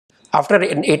After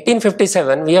in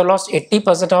 1857, we have lost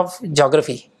 80% of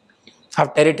geography,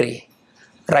 of territory,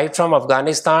 right from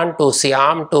Afghanistan to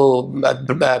Siam to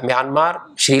Myanmar,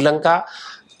 Sri Lanka,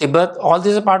 Tibet. All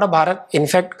these are part of Bharat. In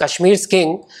fact, Kashmir's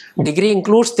king degree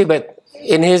includes Tibet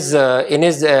in his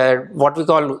what we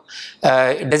call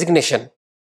designation.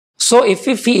 So if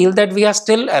we feel that we are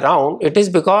still around, it is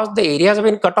because the areas have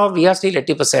been cut off. We are still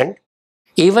 80%.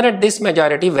 Even at this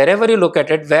majority, wherever you look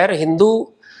at it, where Hindu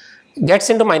gets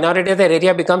into minority, the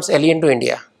area becomes alien to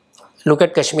India. Look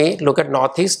at Kashmir, look at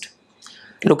Northeast,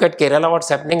 look at Kerala, what's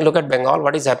happening, look at Bengal,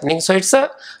 what is happening. So it's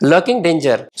a lurking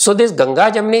danger. So this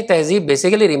Ganga Jamni Tehzeeb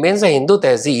basically remains a Hindu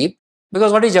Tehzeeb,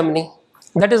 because what is Jamni?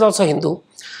 That is also Hindu.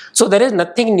 So there is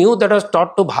nothing new that was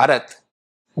taught to Bharat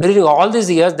during all these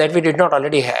years that we did not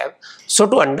already have. So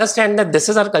to understand that this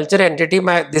is our culture entity,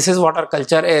 this is what our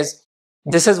culture is,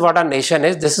 this is what our nation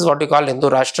is, this is what we call Hindu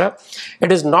Rashtra.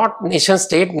 It is not nation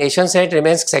state. Nation state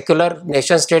remains secular.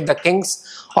 Nation state, the kings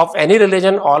of any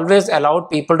religion always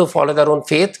allowed people to follow their own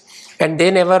faith, and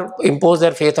they never impose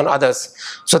their faith on others.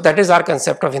 So that is our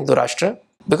concept of Hindu Rashtra.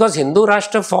 Because Hindu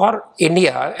Rashtra for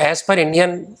India, as per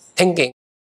Indian thinking,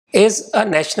 is a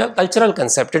national cultural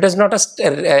concept. It is not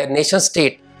a nation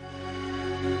state.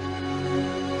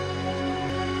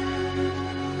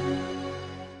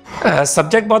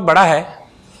 Subject बहुत बड़ा है,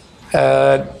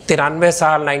 93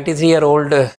 साल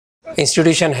 93-year-old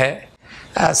institution है.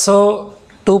 So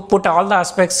to put all the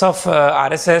aspects of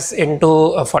RSS into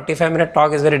a 45-minute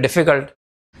talk is very difficult.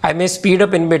 I may speed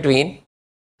up in between.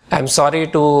 I'm sorry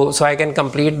so I can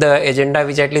complete the agenda,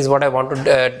 which at least what I want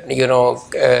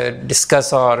to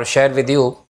discuss or share with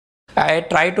you. I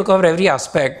try to cover every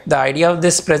aspect. The idea of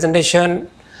this presentation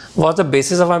was the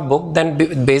basis of my book. Then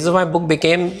basis of my book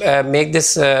became make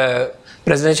this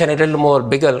presentation a little more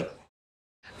bigger,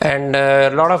 and a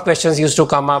lot of questions used to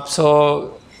come up.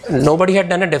 So nobody had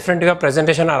done a different way of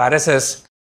presentation on RSS.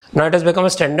 Now it has become a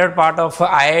standard part of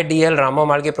IIDL Ramo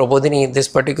Malke Prabodhini, this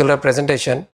particular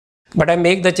presentation. But I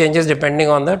make the changes depending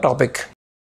on the topic.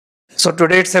 So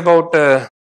today it's about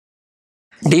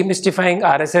demystifying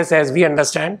RSS as we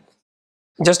understand.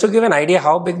 Just to give an idea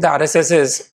how big the RSS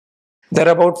is, there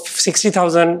are about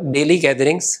 60,000 daily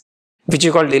gatherings, which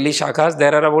you call daily shakhas.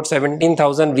 There are about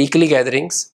 17,000 weekly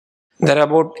gatherings. There are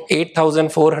about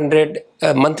 8,400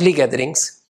 monthly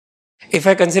gatherings. If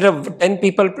I consider 10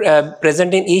 people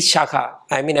present in each shakha,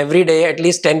 I mean every day at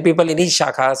least 10 people in each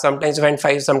shakha, sometimes we find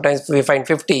 5, sometimes we find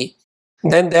 50,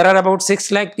 then there are about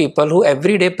 6 lakh people who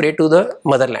every day pray to the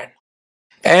motherland.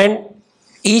 And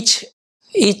each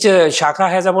shakha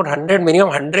has about minimum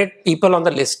 100 people on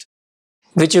the list,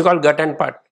 which you call gut and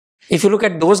pat. If you look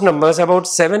at those numbers, about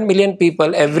 7 million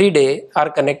people every day are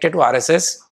connected to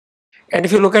RSS. And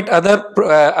if you look at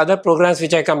other programs,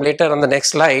 which I come later on the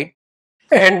next slide,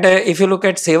 and if you look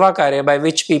at Seva Karya, by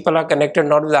which people are connected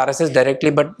not with RSS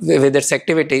directly but with its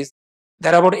activities,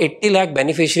 there are about 80 lakh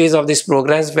beneficiaries of these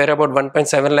programs, where about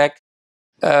 1.7 lakh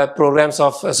programs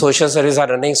of social service are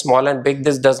running, small and big.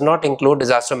 This does not include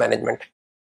disaster management,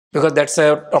 because that's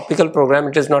a topical program,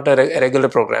 it is not a regular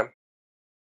program.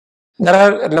 There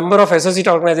are a number of associate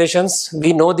organizations.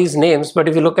 We know these names, but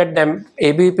if you look at them,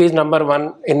 ABVP is number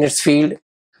 1 in its field.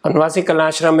 Vanvasi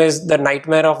Kalashram is the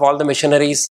nightmare of all the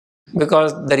missionaries,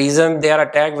 because the reason they are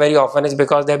attacked very often is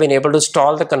because they have been able to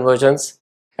stall the conversions,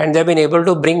 and they have been able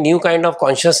to bring new kind of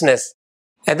consciousness.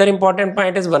 Another important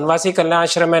point is Vanvasi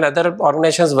Kalashram and other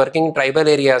organizations working in tribal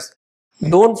areas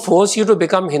don't force you to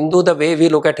become Hindu the way we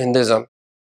look at Hinduism.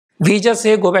 We just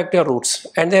say go back to your roots,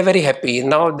 and they're very happy.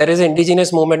 Now there is an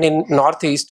indigenous movement in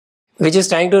Northeast which is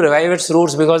trying to revive its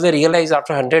roots, because they realize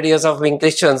after 100 years of being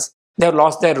Christians, they have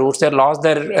lost their roots, they have lost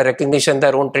their recognition,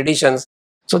 their own traditions.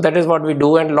 So that is what we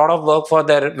do, and a lot of work for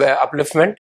their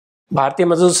upliftment. Bharatiya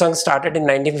Mazdoor Sangh started in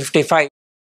 1955.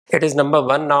 It is number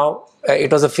 1 now.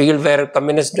 It was a field where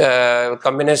communist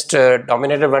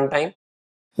dominated one time.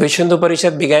 Vishwa Hindu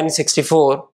Parishad began in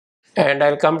 64, and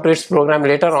I'll come to its program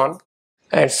later on.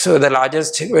 And so the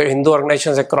largest Hindu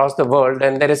organizations across the world.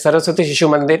 And there is Saraswati Shishu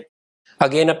Mandir.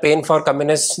 Again, a pain for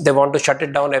communists. They want to shut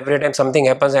it down every time something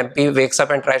happens. MP wakes up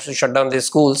and tries to shut down these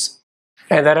schools.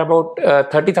 And there are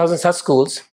about 30,000 such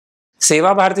schools.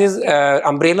 Seva Bharat is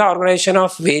umbrella organization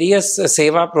of various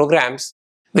Seva programs,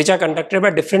 which are conducted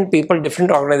by different people,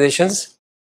 different organizations.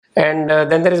 And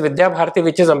then there is Vidya Bharati,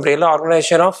 which is umbrella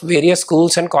organization of various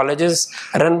schools and colleges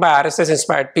run by RSS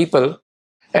inspired people.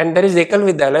 And there is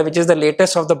Ekal Vidyalaya, which is the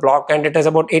latest of the block, and it has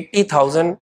about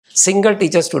 80,000 single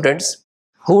teacher students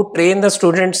who train the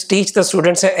students, teach the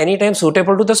students at any time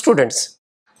suitable to the students.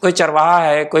 कोई चरवाहा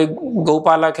है, कोई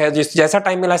गौपालक है, जैसा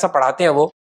time मिला ऐसा पढ़ाते हैं वो,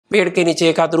 पेड़ के नीचे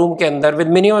एक आध रूम के अंदर, with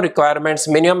minimum requirements,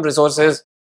 minimum resources,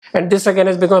 And this again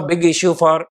has become a big issue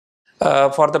for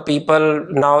the people.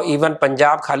 Now even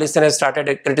Punjab, Khalistan has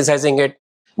started criticizing it.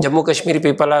 Jammu Kashmir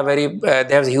people are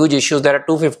they have huge issues. There are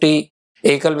 250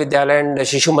 Ekal Vidyalaya and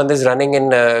Shishu Mandirs running in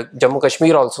Jammu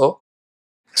Kashmir also.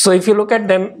 So if you look at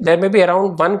them, there may be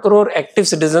around 1 crore active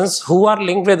citizens who are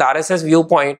linked with RSS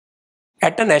viewpoint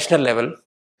at a national level.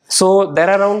 So there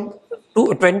are around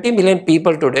 20 million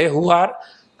people today who are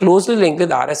closely linked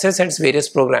with RSS and its various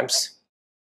programs.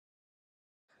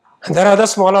 There are other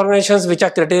small organizations which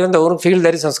are critical in their own field.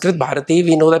 There is Sanskrit Bharati.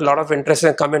 We know that a lot of interest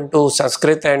has come into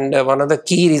Sanskrit, and one of the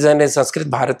key reasons is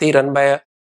Sanskrit Bharati, run by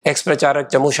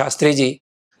ex-Prachaarak Jammu Shastri ji,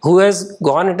 who has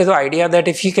gone into the idea that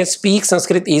if you can speak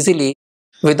Sanskrit easily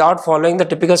without following the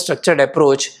typical structured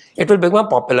approach, it will become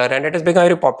popular, and it has become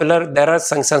very popular. There are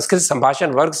Sanskrit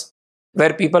Sambhashan works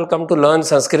where people come to learn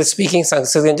Sanskrit, speaking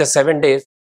Sanskrit in just 7 days.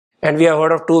 And we have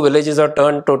heard of 2 villages are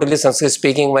turned totally Sanskrit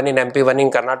speaking, one in MP, one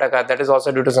in Karnataka. That is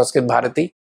also due to Sanskrit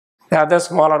Bharati. The other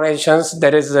small organizations,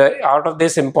 there is out of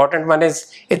this important one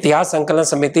is Itihas Sankalan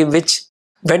Samiti, which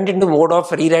went into mode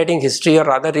of rewriting history, or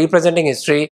rather representing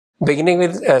history, beginning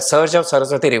with Surge of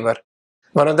Saraswati River,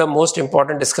 one of the most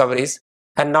important discoveries.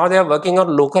 And now they are working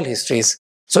on local histories.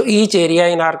 So each area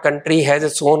in our country has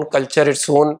its own culture, its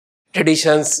own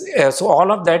traditions. So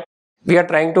all of that we are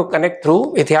trying to connect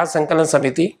through Itihas Sankalan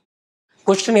Samiti.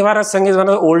 Kushta Nivara Sangh is one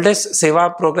of the oldest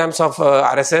Seva programs of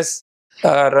RSS,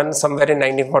 run somewhere in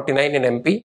 1949 in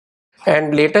MP.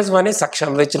 And latest one is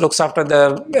Saksham, which looks after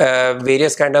the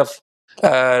various kind of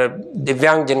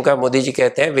Divyang, jinka Modi ji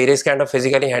kehte hain, various kind of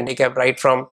physically handicapped, right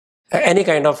from any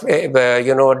kind of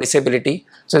disability.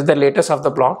 So it's the latest of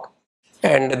the block.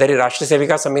 And there is Rashtriya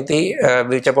Swayamsevak Samiti,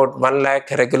 which about 1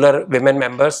 lakh regular women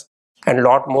members, and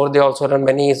lot more. They also run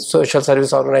many social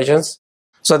service organizations.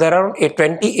 So there are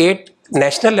 28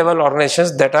 national level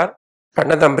organizations that are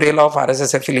under the umbrella of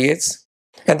RSS affiliates,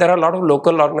 and there are a lot of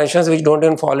local organizations which don't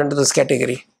even fall into this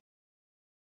category.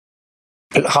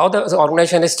 How the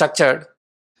organization is structured,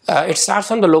 it starts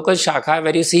from the local Shakha,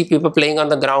 where you see people playing on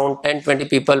the ground, 10-20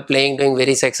 people playing, doing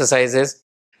various exercises,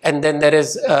 and then there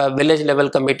is a village level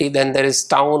committee, then there is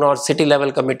town or city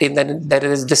level committee, then there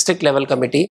is district level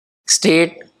committee,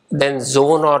 state, then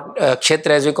zone or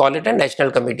kshetra as we call it, and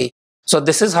national committee. So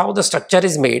this is how the structure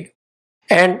is made,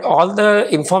 and all the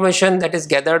information that is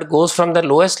gathered goes from the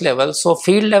lowest level. So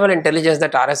field level intelligence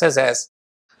that RSS has,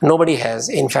 nobody has.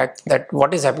 In fact, that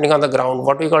what is happening on the ground,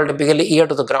 what we call typically ear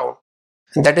to the ground,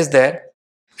 that is there.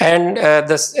 And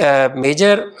the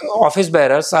major office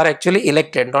bearers are actually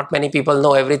elected. Not many people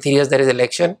know every 3 years there is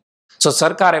election. So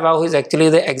Sar Kareva, who is actually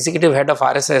the executive head of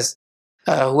RSS,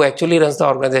 who actually runs the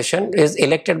organization, is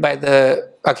elected by the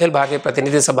Akhil Bharatiya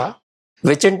Pratinidhi Sabha,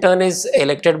 which in turn is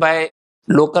elected by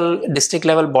local district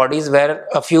level bodies, where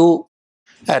a few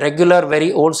regular,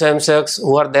 very old Swayamsevaks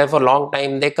who are there for a long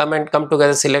time, they come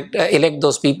together, elect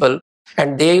those people,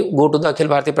 and they go to the Akhil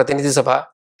Bharatiya Pratinidhi Sabha.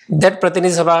 That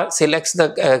Pratinidhi Sabha selects the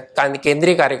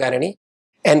Kendriya Karyakarani,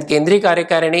 and Kendriya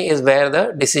Karyakarani is where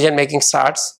the decision making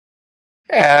starts.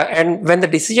 And when the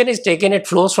decision is taken, it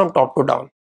flows from top to down.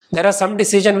 There are some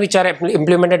decisions which are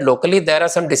implemented locally. There are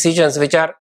some decisions which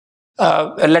are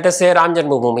let us say Ram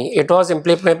Janmabhoomi. It was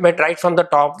implemented right from the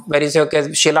top, where you say,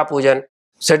 okay, Shila Pujan.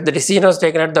 So the decision was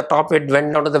taken at the top, it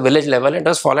went down to the village level, and it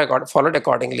was followed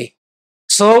accordingly.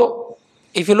 So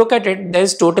if you look at it, there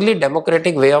is totally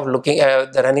democratic way of looking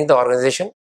at running the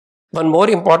organization. One more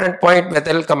important point that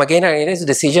will come again and again is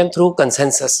decision through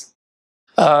consensus.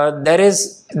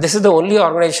 This is the only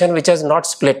organization which has not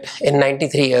split in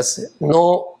 93 years.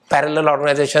 No parallel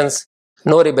organizations,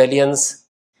 no rebellions.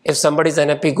 If somebody is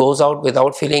unhappy, goes out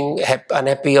without feeling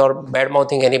unhappy or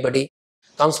bad-mouthing anybody,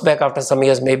 comes back after some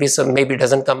years, maybe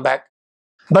doesn't come back.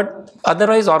 But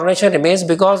otherwise, organization remains,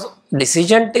 because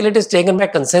decision till it is taken by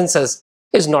consensus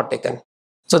is not taken.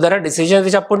 So there are decisions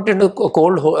which are put into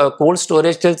cold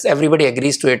storage till everybody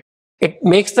agrees to it. It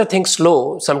makes the thing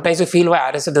slow. Sometimes you feel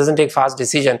why RSS doesn't take fast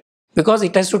decision, because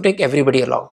it has to take everybody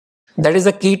along. That is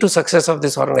the key to success of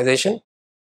this organization.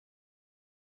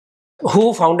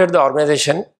 Who founded the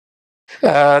organization?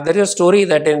 There is a story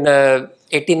that in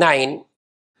 89,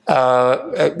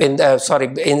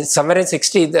 somewhere in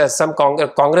 60, some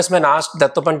congressman asked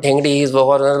Dattopan Thengdi,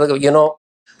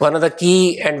 one of the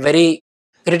key and very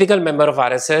critical member of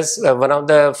RSS, one of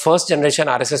the first generation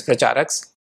RSS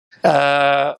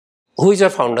Prachaaraks, who is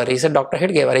your founder? He said, Dr.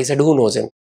 Hedgewar. He said, who knows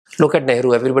him? Look at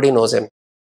Nehru, everybody knows him.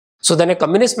 So then a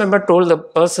communist member told the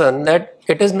person that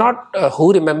it is not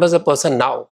who remembers the person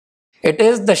now. It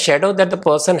is the shadow that the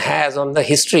person has on the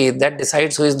history that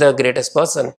decides who is the greatest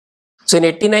person. So in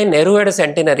 89, Nehru had a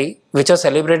centenary, which was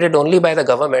celebrated only by the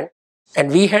government.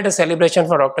 And we had a celebration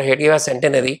for Dr. Hedgewar's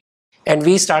centenary, and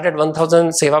we started 1000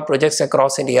 Seva projects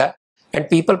across India, and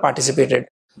people participated.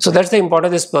 So that's the importance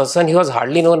of this person. He was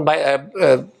hardly known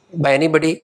by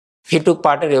anybody. He took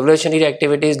part in revolutionary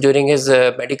activities during his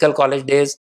medical college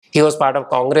days. He was part of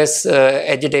Congress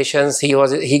agitations. He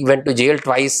went to jail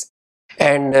twice,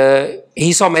 and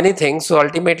he saw many things. So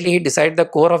ultimately, he decided the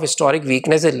core of historic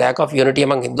weakness is lack of unity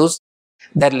among Hindus,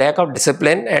 their lack of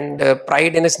discipline and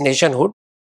pride in his nationhood,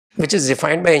 which is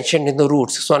defined by ancient Hindu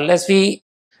roots. So unless we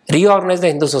reorganize the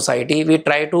Hindu society, we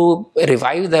try to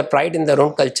revive their pride in their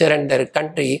own culture and their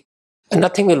country,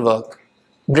 nothing will work.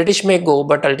 British may go,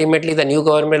 but ultimately the new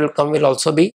government will come, will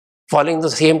also be following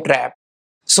the same trap.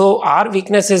 So our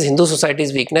weakness is Hindu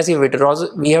society's weakness. If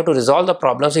we have to resolve the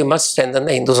problems, we must strengthen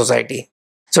the Hindu society.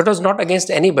 So it was not against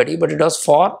anybody, but it was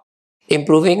for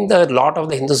improving the lot of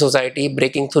the Hindu society,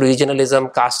 breaking through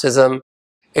regionalism, casteism,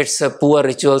 its poor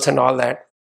rituals and all that.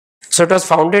 So it was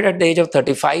founded at the age of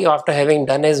 35 after having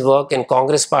done his work in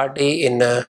Congress party, in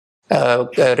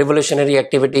revolutionary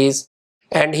activities.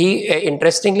 And he,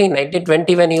 interestingly, in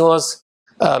 1920, when he was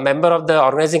a member of the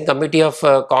organizing committee of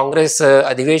Congress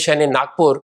Adhiveshan in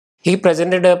Nagpur, he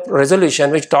presented a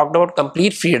resolution which talked about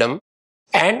complete freedom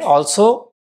and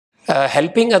also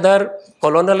helping other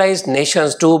colonialized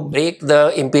nations to break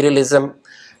the imperialism.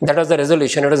 That was the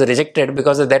resolution. It was rejected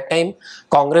because at that time,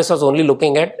 Congress was only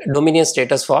looking at dominion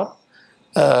status for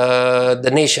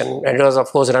the nation. And it was, of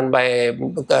course, run by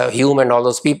Hume and all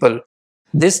those people.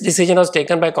 This decision was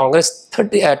taken by Congress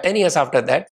 10 years after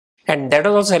that, and that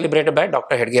was also celebrated by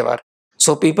Dr. Hedgewar.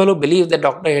 So people who believe that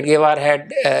Dr. Hedgewar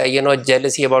had,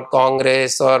 jealousy about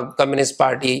Congress or Communist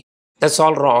Party, that's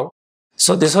all wrong.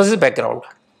 So this was his background.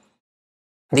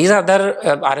 These are other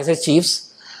RSS chiefs.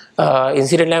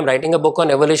 Incidentally, I'm writing a book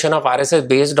on evolution of RSS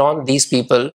based on these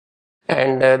people.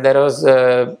 And there was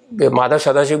Madhav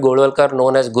Sadashiv Golwalkar,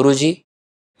 known as Guruji.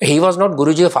 He was not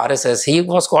Guruji of RSS. He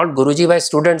was called Guruji by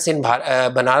students in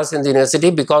Banaras in the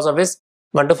university because of his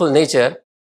wonderful nature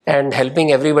and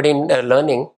helping everybody in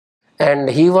learning. And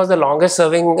he was the longest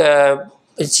serving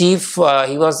chief.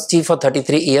 He was chief for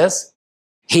 33 years.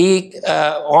 He,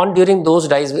 during those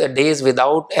days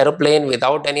without aeroplane,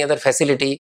 without any other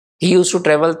facility, he used to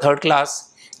travel third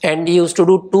class, and he used to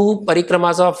do 2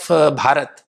 parikramas of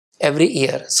Bharat every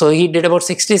year. So he did about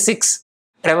 66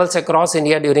 travels across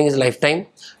India during his lifetime.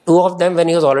 2 of them when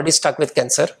he was already stuck with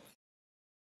cancer.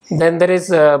 Then there is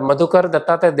Madhukar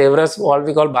Dattatreya Devras, what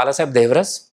we call Balasaheb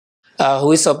Devras,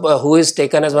 who is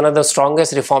taken as one of the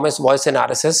strongest reformist voice in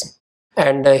RSS.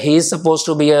 And he is supposed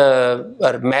to be a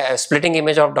splitting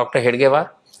image of Dr. Hedgewar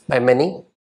by many.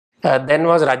 Then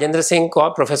was Rajendra Singh,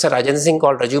 Professor Rajendra Singh,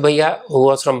 called Raju Bhaiya, who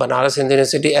was from Banaras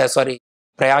University,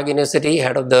 Prayag University,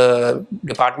 head of the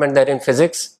department there in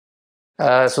physics.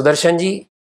 Sudarshanji,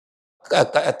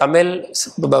 Tamil,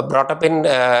 brought up in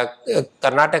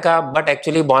Karnataka, but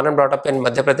actually born and brought up in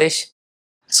Madhya Pradesh.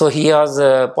 So he was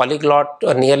a polyglot,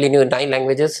 nearly knew 9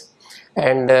 languages.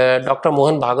 And Dr.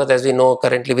 Mohan Bhagavat, as we know,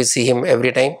 currently we see him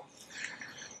every time.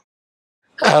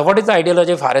 What is the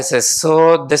ideology of RSS?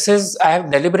 So this is, I have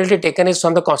deliberately taken it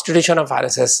from the constitution of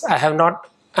RSS. I am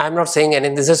not saying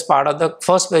anything. This is part of the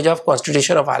first page of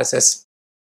constitution of RSS.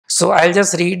 So I'll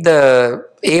just read the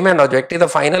aim and objective. The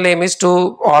final aim is to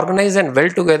organize and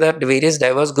weld together the various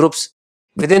diverse groups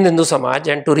within Hindu Samaj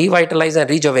and to revitalize and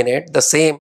rejuvenate the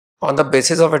same on the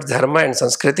basis of its dharma and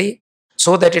sanskriti,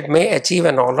 so that it may achieve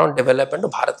an all-round development of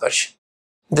Bharatvarsh.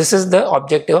 This is the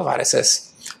objective of RSS.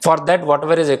 For that,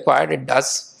 whatever is required, it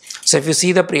does. So if you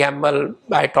see the preamble,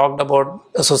 I talked about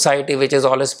a society which is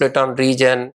always split on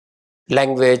region,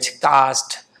 language,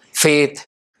 caste, faith.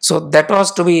 So that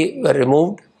was to be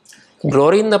removed.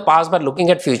 Glory in the past but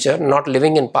looking at future, not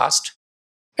living in past,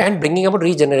 and bringing about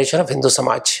regeneration of Hindu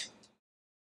Samaj.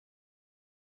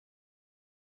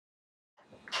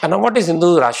 And now what is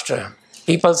Hindu Rashtra?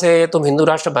 People say, तुम हिंदू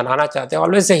राष्ट्र बनाना चाहते हो.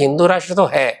 Always say, Hindu राष्ट्र तो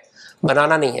है,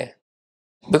 बनाना नहीं है.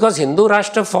 Because Hindu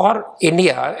Rashtra for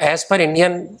India, as per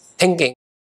Indian thinking,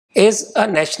 is a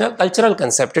national cultural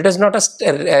concept. It is not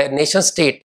a nation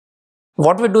state.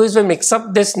 What we do is we mix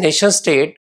up this nation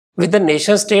state with the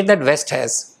nation state that West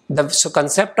has. The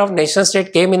concept of nation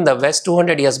state came in the West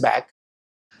 200 years back,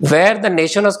 where the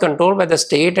nation was controlled by the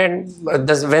state, and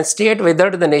when state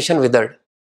withered, the nation withered.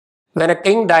 When a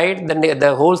king died,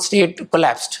 the whole state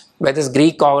collapsed, whether it's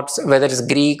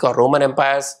Greek or Roman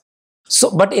empires.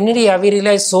 So, but in India, we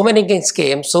realized so many kings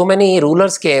came, so many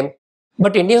rulers came,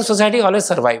 but Indian society always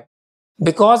survived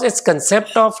because its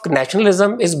concept of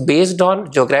nationalism is based on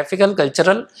geographical,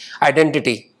 cultural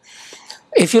identity.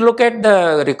 If you look at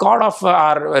the record of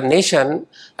our nation,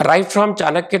 right from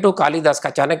Chanakya to Kalidas,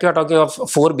 Chanakya we are talking of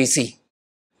 4 BC,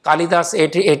 Kalidas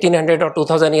 1800 or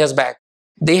 2000 years back,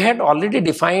 they had already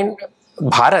defined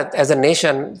Bharat as a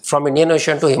nation from Indian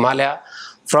Ocean to Himalaya,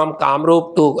 from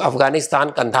Kamrup to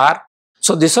Afghanistan, Kandahar.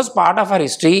 So this was part of our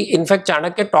history. In fact,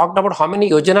 Chanakya talked about how many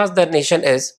yojanas the nation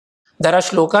is. There are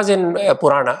shlokas in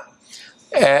Purana.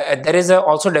 There is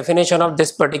also definition of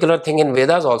this particular thing in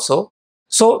Vedas also.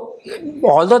 So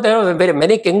although there are very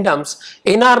many kingdoms,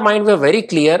 in our mind we are very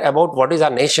clear about what is our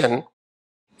nation.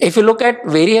 If you look at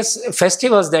various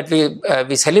festivals that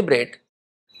we celebrate,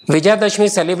 Vijayadashmi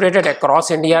is celebrated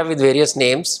across India with various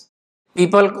names.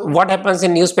 People, what happens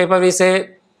in newspaper, we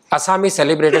say Assami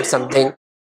celebrated something,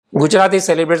 Gujarati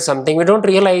celebrated something. We don't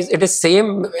realize it is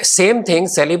same thing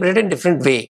celebrated in different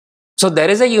way. So there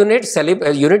is a unity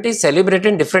celebrated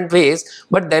in different ways,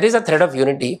 but there is a thread of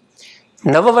unity.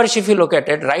 Navavarsh, if you look at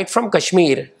it, right from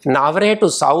Kashmir, Navre to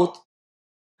south,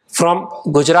 from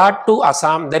Gujarat to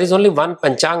Assam, there is only one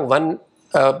Panchang, one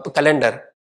calendar.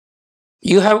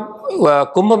 You have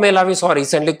Kumbh Mela, we saw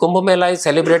recently. Kumbh Mela is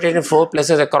celebrated in 4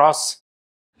 places across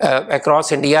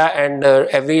India, and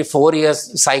every 4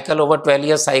 years cycle, over 12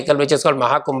 years cycle, which is called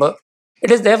Mahakumbh.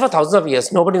 It is there for thousands of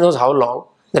years. Nobody knows how long.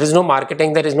 There is no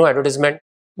marketing, there is no advertisement,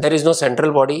 there is no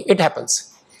central body. It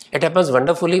happens. It happens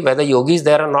wonderfully, whether yogi is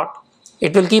there or not.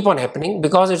 It will keep on happening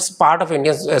because it's part of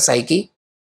India's psyche.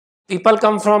 People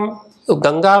come from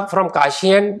Ganga, from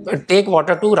Kashi, and take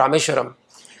water to Rameshwaram.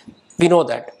 We know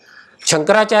that.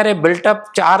 Shankaracharya built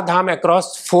up 4 dham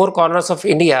across 4 corners of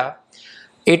India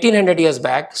 1800 years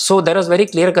back. So there was very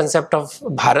clear concept of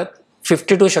Bharat,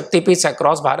 52 Shakti Peeths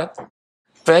across Bharat,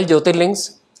 12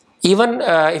 Jyotirlings. Even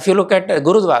if you look at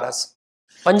Gurudwaras,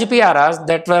 Panjpiyaras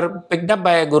that were picked up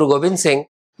by Guru Gobind Singh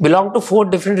belong to 4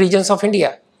 different regions of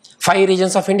India, 5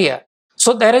 regions of India.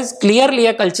 So there is clearly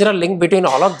a cultural link between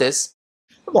all of this,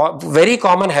 very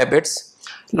common habits,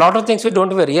 lot of things we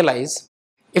don't even realize.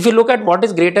 If you look at what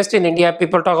is greatest in India,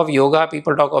 people talk of yoga,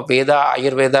 people talk of Veda,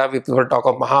 Ayurveda, people talk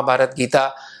of Mahabharata,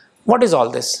 Gita. What is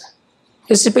all this?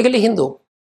 It's typically Hindu.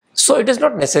 So it is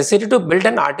not necessary to build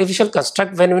an artificial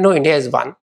construct when we know India is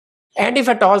one. And if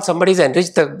at all somebody is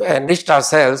enriched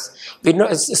ourselves, we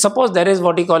know, suppose there is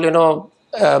what you call,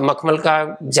 Makhmal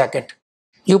ka jacket.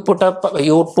 You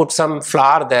put some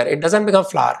flower there, it doesn't become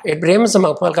flower, it becomes a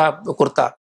Makhmal ka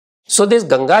kurta. So this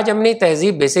Ganga Jamni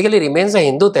Tehzeeb basically remains a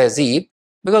Hindu Tehzeeb,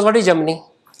 because what is Jamni?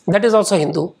 That is also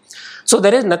Hindu. So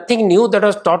there is nothing new that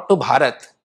was taught to Bharat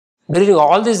during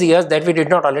all these years that we did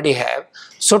not already have.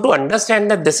 So to understand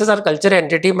that this is our culture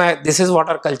entity, this is what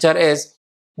our culture is,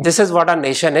 this is what our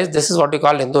nation is, this is what we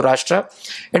call Hindu Rashtra.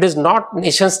 It is not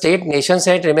nation state. Nation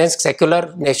state remains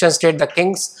secular. Nation state, the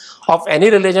kings of any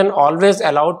religion always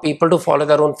allowed people to follow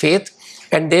their own faith,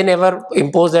 and they never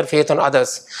impose their faith on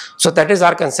others. So that is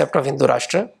our concept of Hindu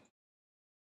Rashtra.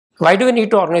 Why do we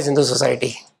need to organize Hindu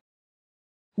society?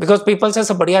 Because people say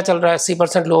सब बढ़िया चल रहा है,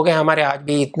 80% लोग हैं हमारे, आज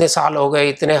भी इतने साल हो गए,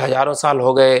 इतने हजारों साल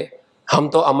हो गए, हम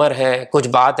तो अमर हैं, कुछ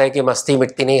बात है कि मस्ती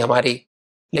मिटती नहीं हमारी,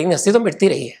 लेकिन हस्ती तो मिटती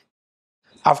रही है.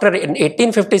 After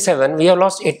 1857, we have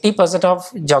lost 80%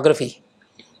 of geography,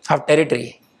 of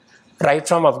territory, right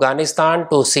from Afghanistan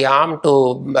to Siam to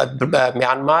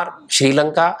Myanmar, Sri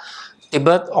Lanka,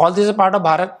 Tibet. All these are part of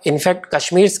Bharat. In fact,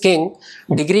 Kashmir's king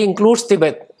degree includes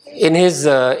Tibet in his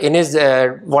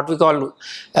what we call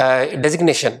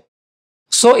designation.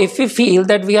 So if we feel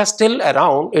that we are still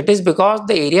around, it is because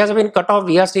the areas have been cut off.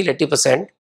 We are still 80%.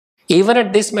 Even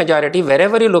at this majority,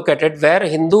 wherever you look at it, where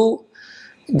Hindu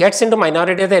gets into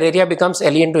minority, the area becomes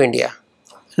alien to India.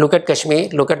 Look at Kashmir,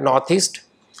 look at Northeast,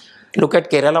 look at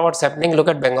Kerala, what's happening, look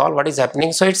at Bengal, what is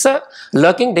happening. So it's a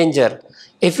lurking danger.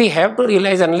 If we have to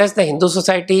realize, unless the Hindu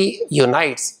society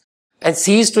unites and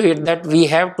sees to it that we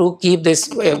have to keep this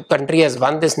country as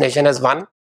one, this nation as one,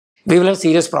 we will have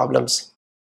serious problems.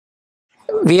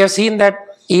 We have seen that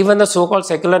even the so-called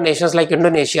secular nations like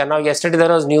Indonesia, now yesterday there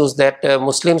was news that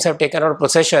Muslims have taken out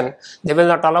procession. They will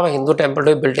not allow a Hindu temple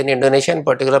to be built in Indonesia in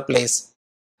particular place.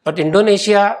 But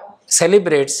Indonesia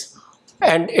celebrates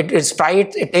and it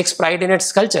takes pride in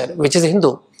its culture, which is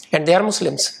Hindu, and they are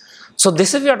Muslims. So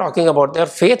this is what we are talking about. Their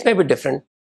faith may be different.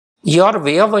 Your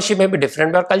way of worship may be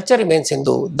different, but culture remains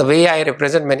Hindu. The way I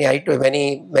represent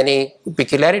many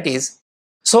peculiarities.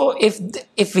 So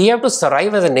if we have to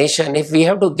survive as a nation, if we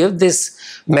have to give this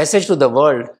message to the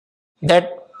world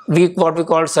that what we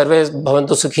call Sarve Bhavantu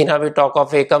Sukhina, we talk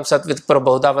of Ekam Sat Vit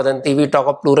Prabodha Vadanti, we talk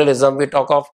of pluralism, we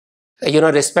talk of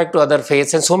respect to other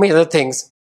faiths and so many other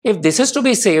things. If this is to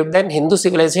be saved, then Hindu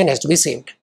civilization has to be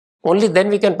saved. Only then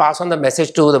we can pass on the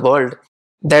message to the world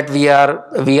that we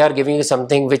are giving you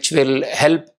something which will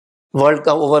help world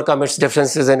overcome its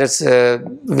differences and its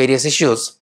various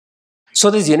issues. So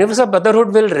this universal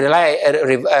brotherhood will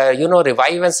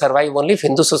revive and survive only if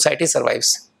Hindu society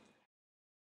survives.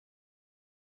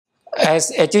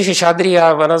 As H. Shishadri,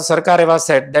 one of the Sarkar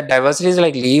said, that diversity is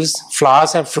like leaves,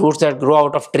 flowers and fruits that grow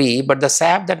out of tree, but the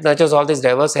sap that nurtures all these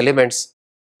diverse elements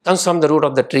comes from the root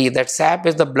of the tree. That sap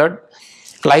is the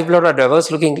lifeblood of a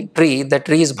diverse looking tree. The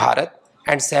tree is Bharat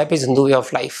and sap is Hindu way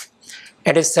of life.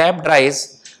 And if sap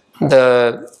dries,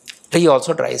 the tree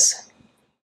also dries.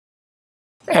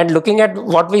 And looking at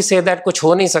what we say that kuch ho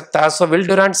nahi sakta, so Will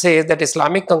Durant says that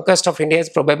Islamic conquest of India is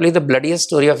probably the bloodiest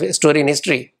story in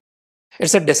history.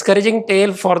 It's a discouraging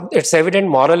tale, for its evident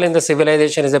moral in the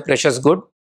civilization is a precious good,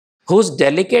 whose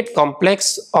delicate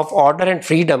complex of order and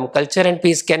freedom, culture and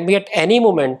peace can be at any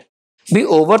moment be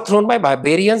overthrown by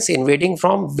barbarians invading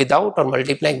from without or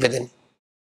multiplying within.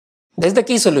 That is the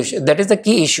key solution. That is the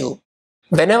key issue.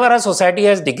 Whenever our society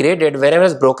has degraded, whenever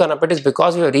it's broken up, it is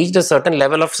because we have reached a certain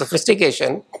level of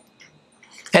sophistication,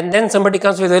 and then somebody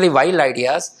comes with really wild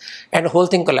ideas and the whole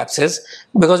thing collapses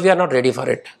because we are not ready for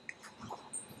it.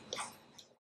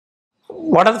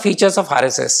 What are the features of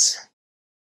RSS?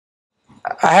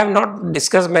 I have not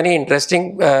discussed many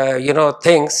interesting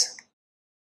things.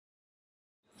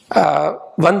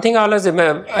 One thing I always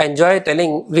enjoy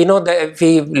telling, we know that if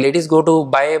we ladies go to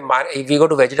if we go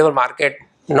to vegetable market,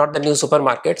 not the new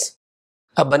supermarkets,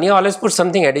 a baniya always puts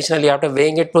something additionally, after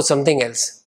weighing it, puts something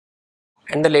else.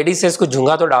 And the lady says, "Kuch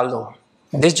jhunga to dal do."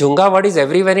 This jhunga word is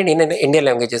everywhere in Indian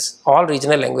languages, all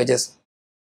regional languages.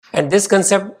 And this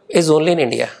concept is only in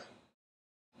India,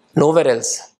 nowhere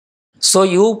else. So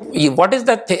what is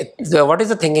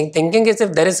the thinking? Thinking is,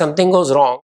 if there is something goes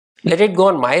wrong, let it go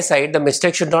on my side. The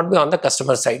mistake should not be on the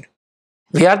customer side.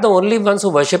 We are the only ones who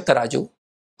worship Taraju,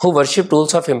 who worship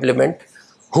tools of implement,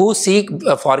 who seek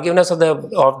forgiveness of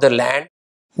the land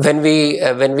when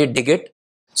we dig it.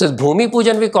 So Bhumi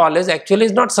Pujan we call is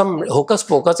not some hocus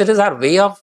pocus. It is our way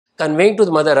of conveying to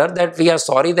the Mother Earth that we are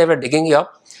sorry they were digging you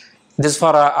up. This is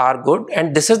for our good,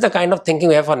 and this is the kind of thinking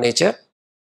we have for nature.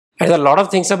 And there are a lot of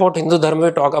things about Hindu Dharma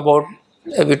we talk about.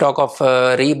 We talk of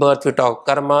rebirth, we talk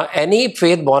karma. Any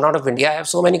faith born out of India have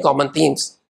so many common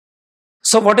themes.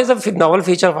 So what is the novel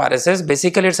feature of RSS?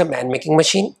 Basically, it's a man-making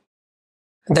machine.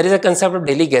 There is a concept of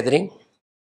daily gathering.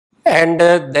 And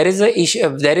there is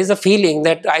a feeling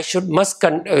that I must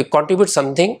contribute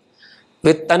something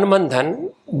with tan, man,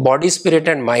 dhan, body, spirit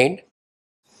and mind.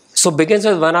 So begins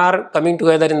with 1 hour coming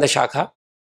together in the Shakha.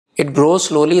 It grows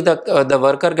slowly. The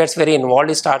worker gets very involved.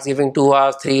 He starts giving 2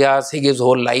 hours, 3 hours. He gives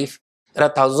whole life. There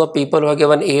are thousands of people who have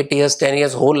given 8 years, 10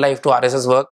 years, whole life to RSS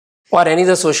work or any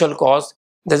other social cause.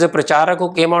 There's a Prachaarak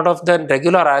who came out of the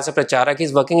regular RSS Prachaarak.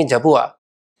 He's working in Jhabua,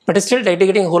 but is still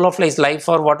dedicating whole of his life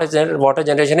for water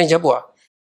generation in Jhabua.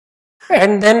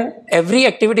 And then every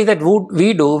activity that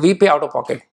we do, we pay out of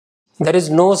pocket. There is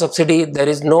no subsidy, there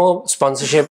is no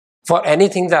sponsorship for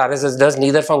anything that RSS does,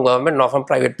 neither from government nor from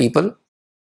private people.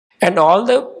 And all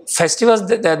the festivals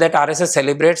that RSS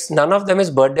celebrates, none of them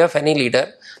is birthday of any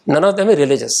leader, none of them is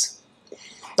religious.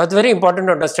 That's very important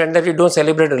to understand, that we don't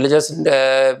celebrate religious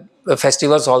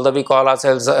festivals, although we call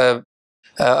ourselves a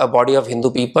body of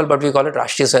Hindu people, but we call it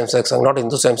Rashtriya Swayamsevak Sangh, not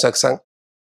Hindu Swayamsevak Sangh.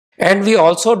 And we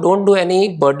also don't do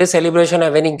any birthday celebration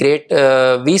of any great.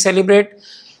 We celebrate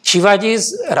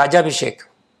Shivaji's Rajabhishek.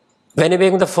 When he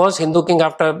became the first Hindu king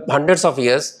after hundreds of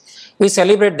years, we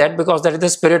celebrate that because that is the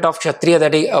spirit of Kshatriya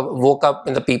that he woke up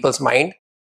in the people's mind.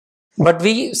 But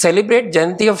we celebrate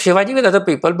Jayanti of Shivaji with other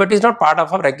people, but it's not part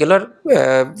of our regular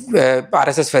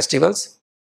RSS festivals.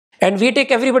 And we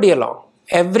take everybody along.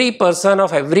 Every person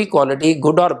of every quality,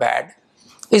 good or bad,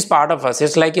 is part of us.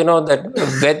 It's like,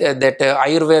 that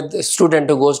Ayurveda student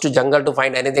who goes to jungle to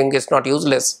find anything is not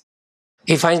useless.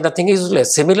 He finds nothing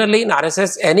useless. Similarly, in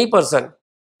RSS, any person,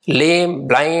 lame,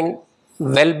 blind,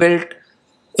 well-built,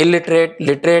 illiterate,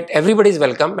 literate, everybody is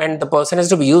welcome, and the person has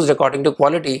to be used according to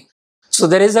quality. So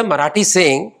there is a Marathi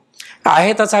saying,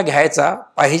 "Ahe tasa ghaycha,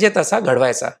 pahije tasa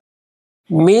ghadwaisa."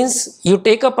 Means you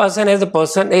take a person as the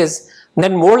person is,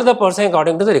 then mold the person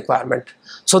according to the requirement.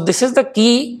 So this is the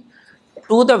key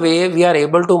to the way we are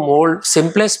able to mold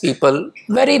simplest people,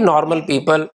 very normal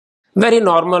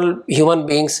human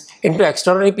beings, into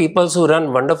extraordinary people who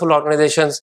run wonderful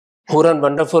organizations, who run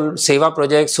wonderful seva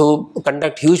projects, who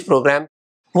conduct huge programs,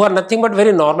 who are nothing but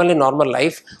very normal in normal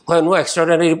life, who have no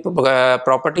extraordinary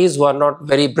properties, who are not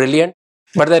very brilliant,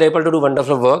 but they are able to do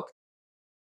wonderful work.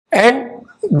 And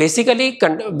basically,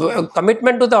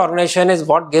 commitment to the organization is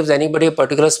what gives anybody a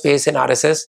particular space in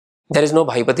RSS. There is no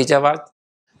bhaipati chavad,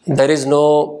 there is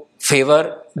no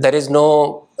favor, there is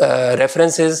no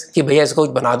references ki bhaiya isko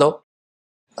kuch bana do.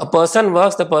 A person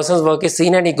works, the person's work is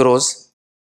seen and he grows.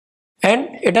 And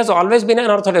it has always been an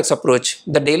orthodox approach.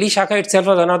 The daily Shakha itself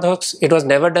was unorthodox. It was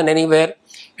never done anywhere.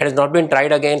 It has not been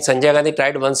tried again. Sanjay Gandhi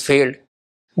tried once, failed.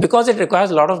 Because it requires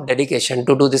a lot of dedication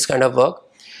to do this kind of work.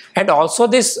 And also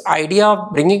this idea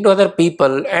of bringing together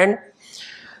people. And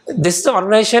this is the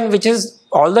organization which is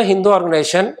all the Hindu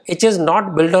organization, which is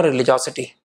not built on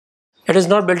religiosity. It is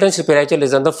not built on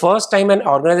spiritualism. The first time an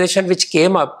organization which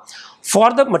came up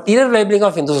for the material well-being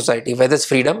of Hindu society, whether it's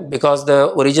freedom, because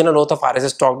the original oath of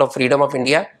RSS talked of freedom of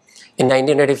India in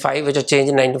 1985, which was changed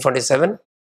in 1947,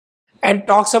 and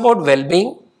talks about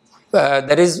well-being.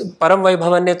 There is Param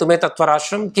Vaibhavan ne tumhe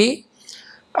Tattvarashram ki,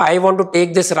 I want to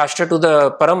take this Rashtra to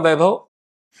the Param Vaibhav.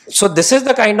 So this is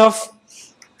the kind of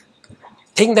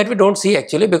thing that we don't see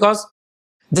actually, because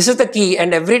this is the key,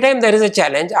 and every time there is a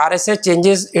challenge, RSS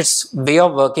changes its way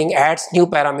of working, adds new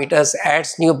parameters,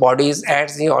 adds new bodies,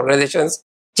 adds new organizations,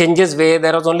 changes way.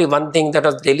 There was only one thing, that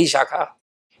was daily Shakha.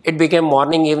 It became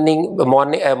morning, evening,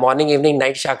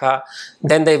 night Shakha.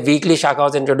 Then the weekly Shakha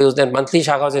was introduced, then monthly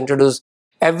Shakha was introduced.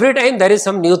 Every time there is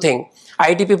some new thing.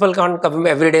 IT people can't come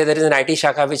every day. There is an IT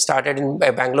Shakha which started in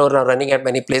Bangalore, now running at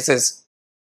many places.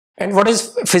 And what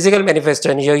is physical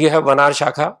manifestation? Here you have 1 hour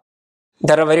Shakha.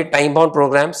 There are very time-bound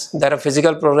programs, there are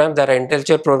physical programs, there are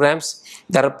intellectual programs,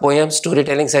 there are poems,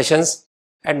 storytelling sessions,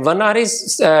 and 1 hour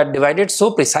is divided so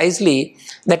precisely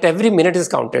that every minute is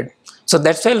counted. So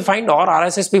that's why you'll find all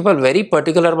RSS people very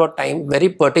particular about time, very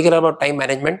particular about time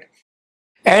management.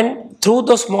 And through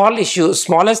those small issues,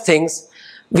 smallest things,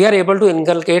 we are able to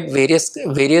inculcate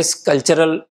various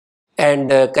cultural and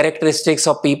characteristics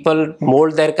of people,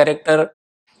 mold their character,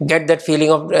 get that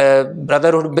feeling of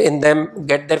brotherhood in them,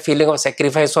 get that feeling of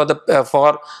sacrifice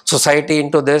for society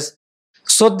into this.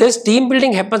 So this team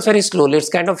building happens very slowly. It's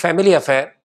kind of family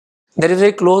affair. There is a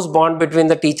very close bond between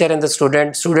the teacher and the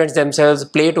student. Students themselves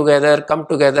play together, come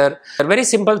together. They're very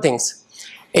simple things.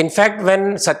 In fact,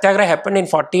 when Satyagraha happened in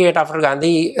 48 after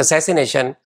Gandhi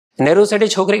assassination, Nehru said,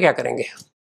 "Chhokre kya karenge?"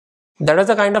 That was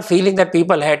the kind of feeling that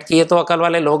people had कि ये तो अकल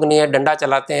वाले लोग नहीं है, डंडा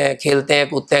चलाते हैं, खेलते हैं,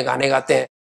 कूदते हैं, गाने गाते हैं.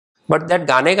 But that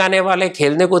गाने गाने वाले,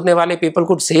 खेलने कूदने वाले people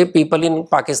could save people in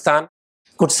Pakistan,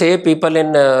 could save people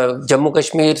in Jammu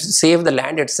Kashmir, save the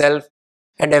land itself,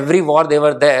 and every war they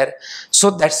were there.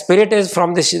 So that spirit is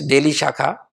from this daily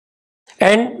Shakha.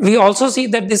 And we also see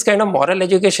that this kind of moral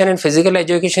education and physical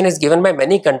education is given by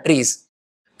many countries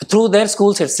through their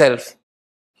schools itself.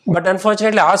 But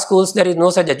unfortunately, our schools, there is no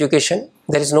such education.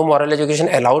 There is no moral education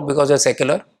allowed because we are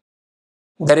secular.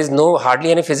 There is hardly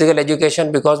any physical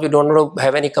education because we don't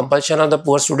have any compulsion on the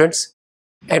poor students,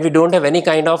 and we don't have any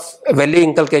kind of value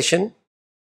inculcation.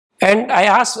 And I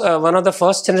asked one of the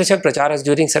first generation Prachaaraks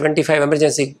during 75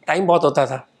 emergency, time बहुत होता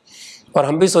था, और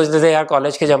हम भी सोचते थे यार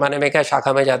college के ज़माने में क्या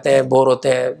शाखा में जाते हैं, बोर होते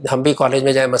हैं, हम भी कॉलेज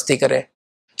में जाए मस्ती करें,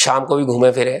 शाम को भी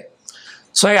घूमे फिरे.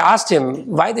 So I asked him,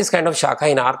 why this kind of shakha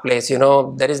in our place? You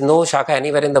know, there is no shakha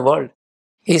anywhere in the world.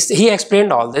 He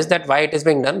explained all this, that why it is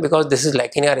being done, because this is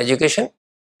lacking in our education.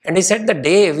 And he said the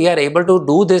day we are able to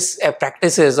do this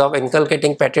practices of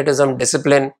inculcating patriotism,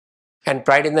 discipline, and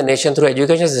pride in the nation through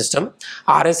education system,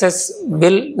 RSS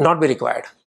will not be required.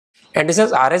 And he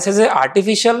says RSS is an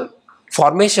artificial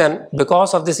formation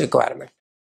because of this requirement.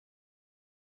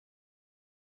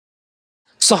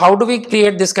 So how do we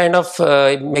create this kind of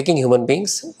making human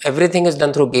beings? Everything is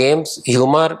done through games,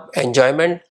 humor,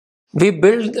 enjoyment.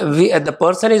 The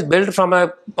person is built from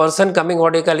a person coming,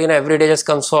 what you call, every day just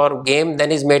comes for game,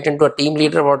 then is made into a team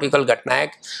leader, what you call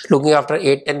Gatnayak, looking after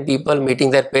 8-10 people,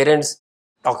 meeting their parents,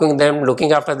 talking to them,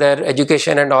 looking after their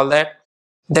education and all that.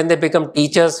 Then they become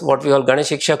teachers, what we call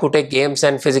Ganesh Shiksha, who take games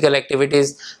and physical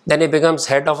activities. Then he becomes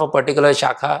head of a particular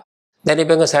shakha. Then he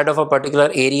becomes head of a particular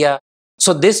area.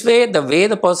 So this way, the way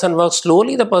the person works,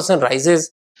 slowly the person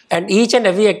rises, and each and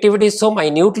every activity is so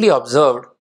minutely observed.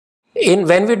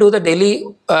 When we do the daily,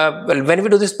 when we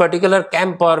do this particular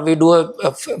camp, or we do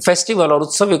a festival or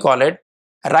utsav we call it,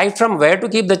 right from where to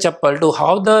keep the chappal to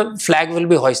how the flag will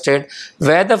be hoisted,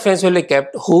 where the fence will be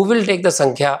kept, who will take the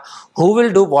sankhya, who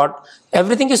will do what,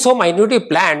 everything is so minutely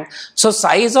planned. So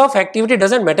size of activity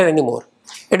doesn't matter anymore.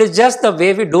 It is just the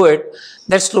way we do it,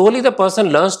 that slowly the person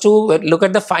learns to look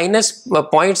at the finest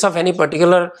points of any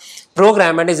particular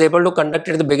program and is able to conduct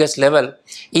it at the biggest level.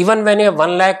 Even when you have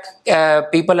 1 lakh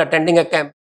people attending a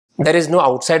camp, there is no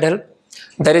outside help,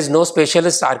 there is no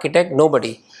specialist architect,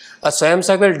 nobody. A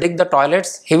Swayamsevak will dig the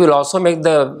toilets, he will also make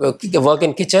the work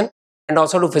in kitchen and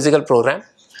also do physical program.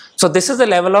 So this is the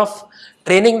level of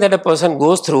training that a person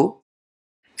goes through,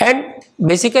 and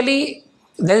basically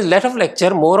there is less of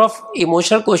lecture, more of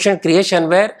emotional quotient creation,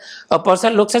 where a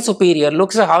person looks at superior,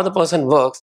 looks at how the person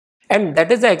works. And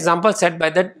that is the example set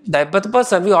by the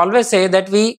person. We always say that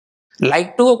we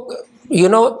like to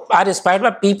are inspired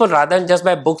by people rather than just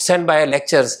by books and by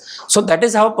lectures. So that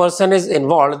is how a person is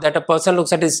involved, that a person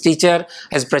looks at his teacher,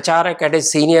 as Prachaarak, at his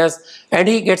seniors, and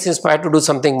he gets inspired to do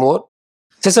something more.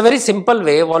 So it's a very simple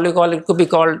way, what we call, it could be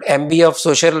called MBA of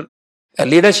social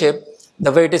leadership,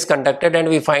 the way it is conducted, and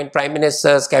we find prime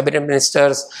ministers, cabinet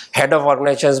ministers, head of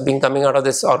organizations coming out of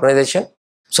this organization.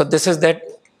 So this is that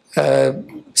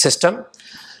system.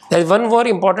 There is one more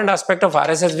important aspect of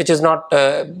RSS which is not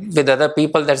with other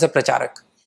people, that's a Prachaarak.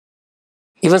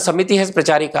 Even Samiti has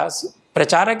Pracharikas.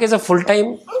 Prachaarak is a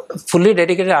full-time, fully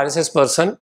dedicated RSS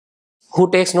person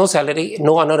who takes no salary,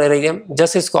 no honorarium,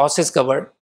 just his cost is covered.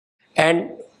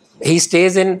 And he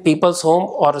stays in people's home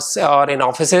or in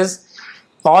offices.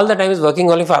 All the time is working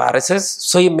only for RSS.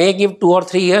 So he may give 2 or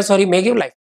 3 years, or he may give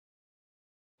life.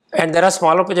 And there are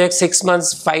smaller projects, 6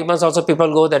 months, 5 months also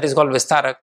people go, that is called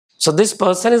Vistarak. So this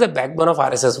person is the backbone of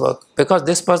RSS work, because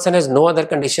this person has no other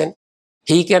condition.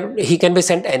 He can be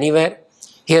sent anywhere.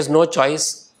 He has no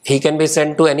choice. He can be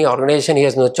sent to any organization. He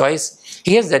has no choice.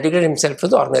 He has dedicated himself to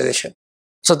the organization.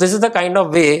 So this is the kind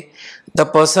of way the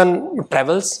person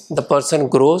travels, the person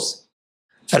grows.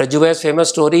 Raju's famous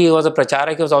story, he was a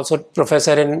Prachaarak, he was also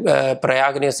professor in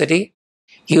Prayag University.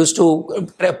 He used to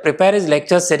prepare his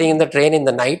lectures sitting in the train in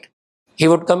the night. He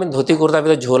would come in dhoti kurta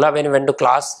with a jhola when he went to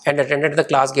class, and attended the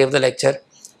class, gave the lecture,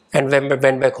 and went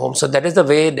back home. So that is the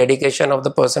way dedication of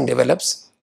the person develops.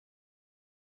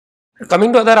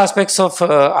 Coming to other aspects of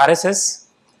RSS,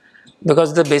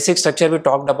 because the basic structure we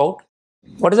talked about,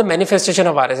 what is the manifestation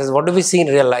of RSS? What do we see in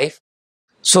real life?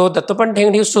 So Dattopant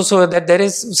Theng used to show that there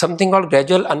is something called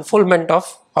gradual unfoldment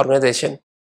of organization.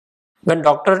 When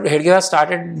Dr. Hedgewar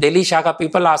started Delhi Shakha,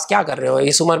 people asked, क्या कर रहे हो?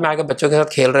 इस उम्र में आके बच्चों के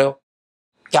साथ खेल रहे हो?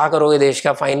 क्या करोगे देश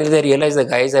का? Finally they realized the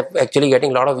guy is actually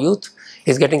getting a lot of youth.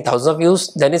 He's getting thousands of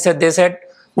views. Then they said,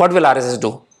 what will RSS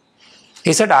do?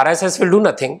 He said, RSS will do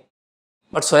nothing,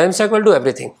 but Swayamsevak will do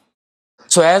everything.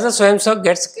 So as a Swayamsevak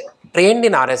gets trained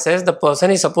in RSS, the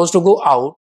person is supposed to go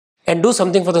out and do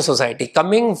something for the society.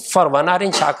 Coming for 1 hour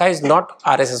in Shakha is not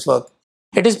RSS work.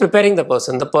 It is preparing the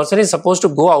person. The person is supposed to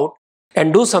go out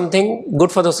and do something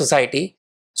good for the society.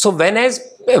 So when as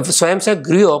Swayamsevak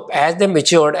grew up, as they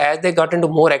matured, as they got into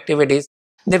more activities,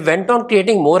 they went on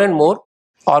creating more and more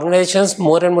organizations,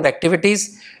 more and more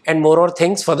activities, and more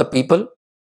things for the people.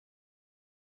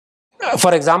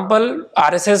 For example,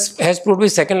 RSS has proved to be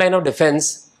second line of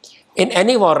defense in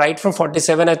any war. Right from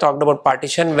 47, I talked about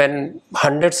partition, when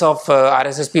hundreds of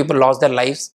RSS people lost their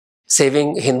lives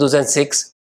saving Hindus and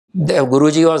Sikhs. The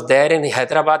Guruji was there in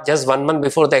Hyderabad just 1 month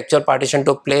before the actual partition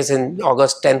took place in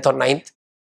August 10th or 9th.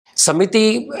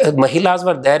 Samiti Mahilas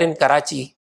were there in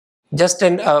Karachi just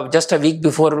a week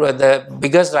before the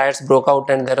biggest riots broke out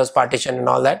and there was partition and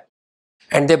all that.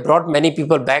 And they brought many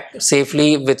people back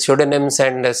safely with pseudonyms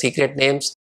and secret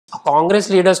names. Congress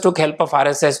leaders took help of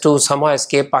RSS to somehow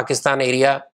escape Pakistan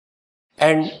area.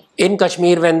 And in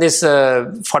Kashmir, when this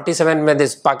 47, when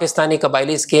this Pakistani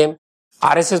Kabilis came,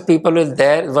 RSS people were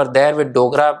there with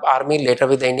Dogra army, later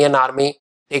with the Indian army,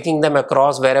 taking them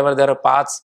across wherever there are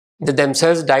paths. They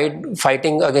themselves died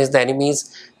fighting against the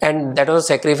enemies. And that was a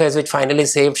sacrifice which finally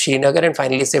saved Srinagar and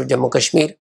finally saved Jammu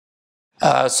Kashmir.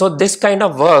 So this kind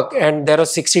of work, and there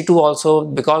was 62 also,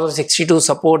 because of 62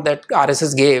 support that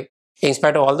RSS gave, in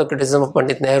spite of all the criticism of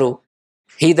Pandit Nehru,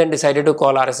 he then decided to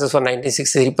call RSS for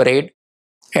 1963 parade.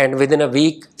 And within a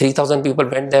week, 3,000 people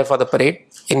went there for the parade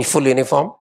in full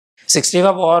uniform.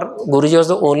 65 war, Guruji was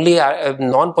the only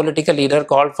non-political leader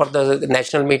called for the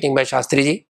national meeting by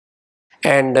Shastriji.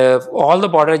 And all the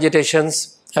border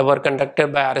agitations were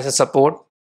conducted by RSS support.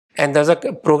 And there's a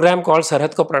program called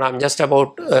Sarhad Ko Pranam just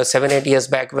about 7-8 years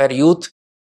back, where youth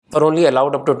were only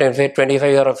allowed up to 25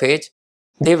 years of age.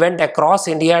 They went across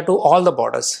India to all the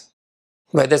borders,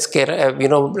 whether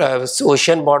it's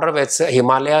ocean border, whether it's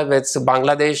Himalaya, whether it's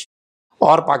Bangladesh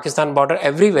or Pakistan border,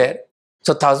 everywhere.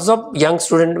 So thousands of young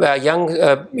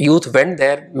youth went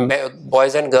there,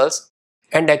 boys and girls,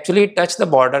 and actually touched the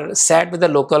border, sat with the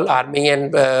local army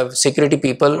and security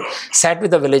people, sat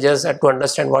with the villagers to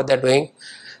understand what they're doing,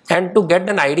 and to get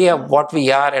an idea of what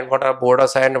we are and what our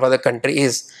borders are and what the country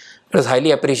is. It was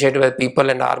highly appreciated by people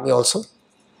and army also.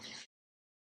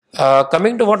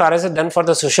 Coming to what RSS has done for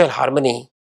the social harmony,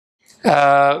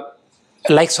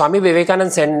 like Swami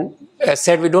Vivekananda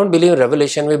said, we don't believe in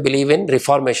revolution, we believe in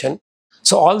reformation.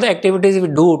 So all the activities we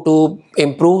do to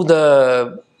improve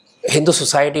the Hindu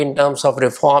society in terms of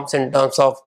reforms, in terms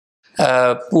of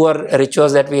poor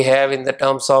rituals that we have, in the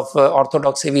terms of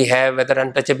orthodoxy we have, whether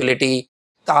untouchability,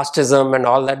 casteism and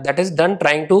all that, that is done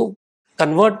trying to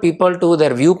convert people to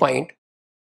their viewpoint.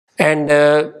 And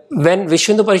when Vishwa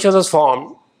Hindu Parishad was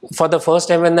formed, for the first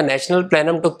time when the national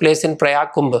plenum took place in Prayag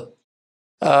Kumbh,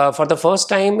 for the first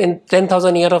time in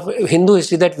 10,000 years of Hindu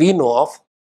history that we know of,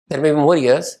 there may be more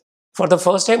years, for the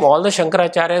first time all the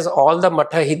Shankaracharyas, all the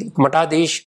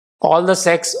Matadish, all the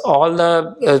sects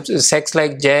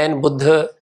like Jain, Buddha,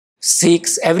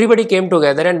 Sikhs, everybody came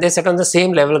together and they sat on the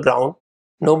same level ground.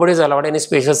 Nobody is allowed any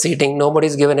special seating, nobody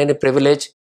is given any privilege.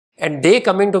 And they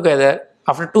coming together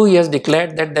after 2 years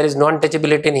declared that there is no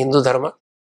untouchability in Hindu Dharma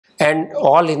and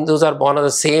all Hindus are born of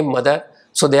the same mother,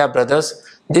 so they are brothers.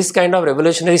 This kind of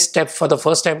revolutionary step for the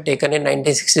first time taken in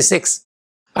 1966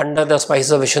 under the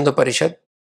auspices of Vishnu Parishad.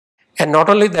 And not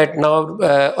only that, now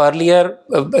earlier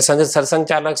Sangh Sar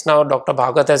Sanghachaalak, now Dr.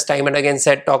 Bhagavat has time and again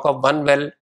said, talk of one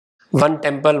well, one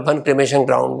temple, one cremation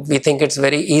ground. We think it's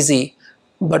very easy,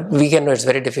 but we can know it's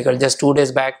very difficult. Just 2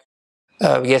 days back,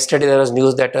 yesterday there was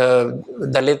news that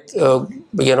Dalit,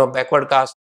 backward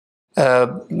caste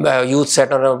youth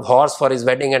sat on a horse for his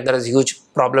wedding and there is huge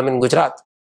problem in Gujarat.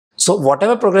 So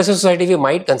whatever progressive society we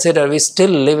might consider, we still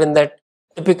live in that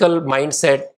typical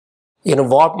mindset,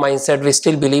 warped mindset. We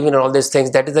still believe in all these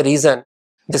things. That is the reason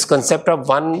this concept of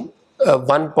one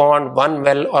pond, one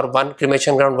well or one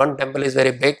cremation ground, one temple is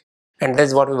very big, and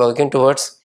that's what we're working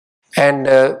towards. And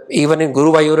even in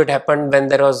Guruvayur it happened when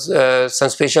there was some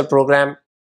special program.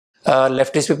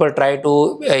 Leftist people try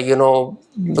to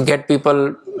get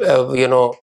people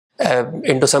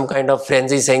into some kind of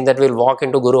frenzy, saying that we'll walk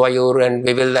into Guruvayur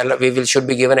and should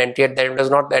be given entry. At that it was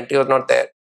not, the entry was not there.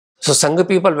 So Sangh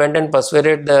people went and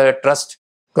persuaded the trust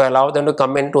to allow them to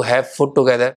come in to have food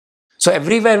together. So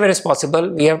everywhere where it's possible,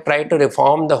 we have tried to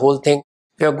reform the whole thing.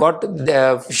 We have got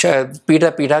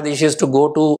the Pitadishis to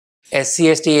go to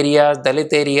SC, ST areas,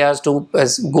 Dalit areas, to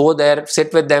go there,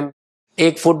 sit with them,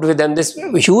 take food with them. This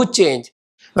huge change,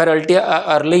 where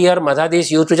earlier Madhadish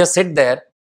used to just sit there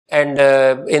and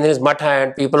in his matha,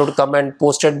 and people would come and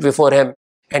post it before him,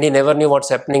 and he never knew what's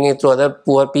happening to other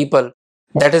poor people.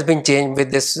 That has been changed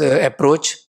with this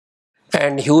approach,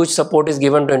 and huge support is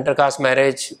given to intercaste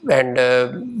marriage, and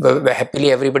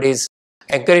happily everybody is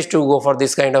encouraged to go for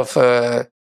this kind of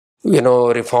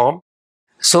reform.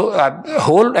 So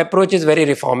whole approach is very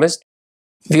reformist.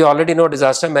 We already know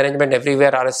disaster management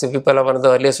everywhere. RSS people are one of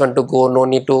the earliest one to go. No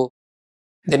need to,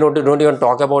 don't even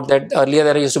talk about that. Earlier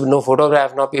there used to be no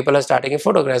photograph. Now people are starting in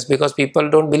photographs because people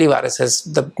don't believe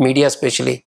RSS, the media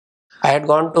especially. I had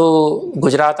gone to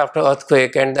Gujarat after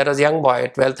earthquake, and there was a young boy,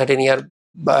 12, 13 year,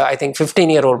 I think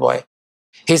 15-year-old boy.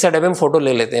 He said, "Abhi hum photo le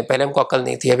lete hain. Pehle humko akal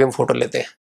nahi thi, abhi hum photo lete hain."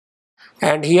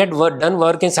 And he had done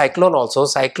work in cyclone also.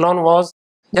 Cyclone was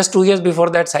just 2 years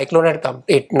before that. Cyclone had come,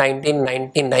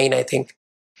 1999, I think.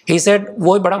 He said,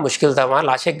 वो बड़ा मुश्किल था, वहाँ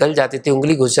लाशें गल जाती थी,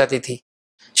 उंगली घुस जाती थी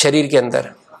शरीर के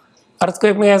अंदर.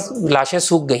 अर्थक्वेक में लाशें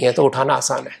सूख गई हैं तो उठाना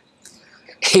आसान है.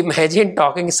 Imagine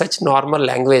talking such normal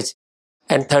language.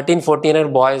 And 13,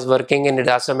 14-year-old boys working in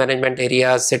disaster management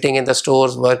areas, sitting in the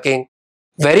stores, working,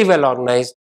 very well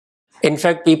organized. In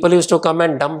fact, people used to come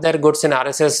and dump their goods in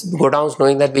RSS godowns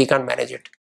knowing that we can't manage it.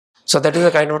 So that is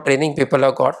the kind of training people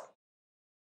have got.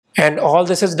 And all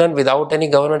this is done without any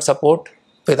government support,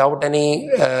 without any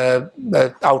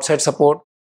outside support.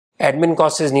 Admin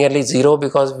cost is nearly zero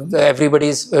because everybody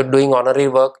is doing honorary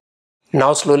work.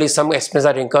 Now slowly some expenses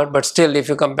are incurred, but still if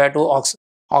you compare to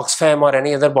Oxfam or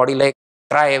any other body like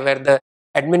TRI, where the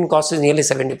admin cost is nearly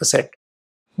 70%.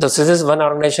 This is one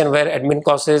organization where admin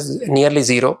cost is nearly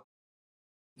zero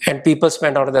and people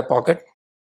spend out of their pocket.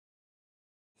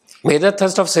 Major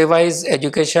thrust of Seva is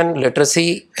education,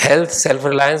 literacy, health,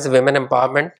 self-reliance, women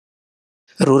empowerment,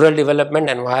 rural development,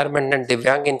 environment, and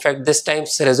Divyang. In fact, this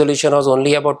time's resolution was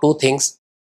only about 2 things.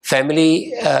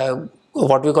 Family,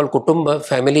 what we call Kutumba,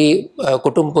 family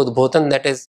Kutumbodhotan, that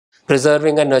is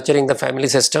preserving and nurturing the family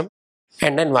system,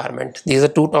 and environment. These are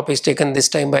 2 topics taken this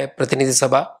time by Pratinidhi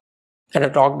Sabha, and I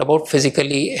talked about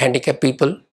physically handicapped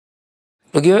people.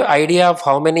 To give an idea of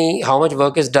how much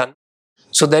work is done,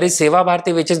 so there is Seva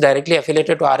Bharati, which is directly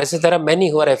affiliated to RSS. There are many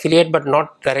who are affiliated but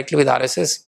not directly with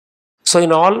RSS. So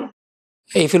in all,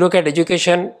 if you look at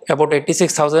education, about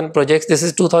 86,000 projects, this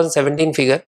is 2017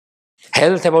 figure.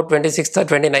 Health about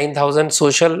 29,000,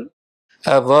 social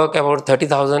work about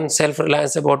 30,000,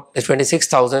 self-reliance about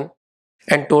 26,000,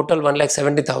 and total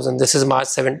 1,70,000. This is March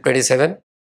 27.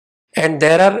 And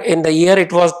there are, in the year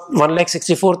it was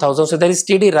 1,64,000. So there is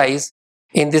steady rise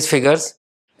in these figures.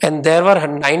 And there were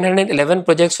 911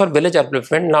 projects for village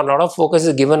upliftment. Now a lot of focus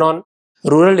is given on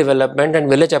rural development and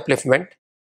village upliftment.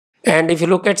 And if you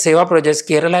look at Seva projects,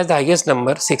 Kerala has the highest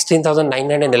number,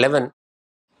 16,911.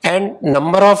 And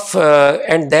number of,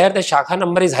 and there the Shakha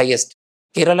number is highest.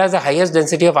 Kerala has the highest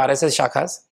density of RSS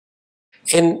Shakhas.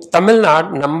 In Tamil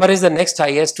Nadu, number is the next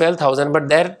highest, 12,000, but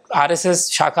their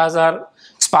RSS shakhas are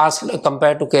sparse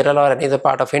compared to Kerala or any other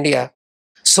part of India.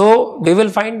 So we will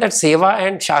find that Seva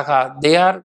and Shakha, they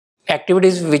are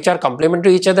activities which are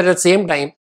complementary to each other. At the same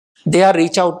time, they are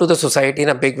reach out to the society in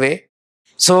a big way.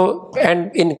 So,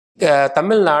 and in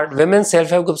Tamil Nadu, women's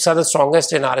self-help groups are the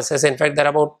strongest in RSS. In fact, there are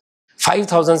about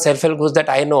 5,000 self-help groups that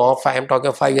I know of. I am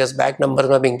talking 5 years back, numbers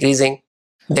were increasing.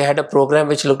 They had a program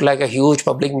which looked like a huge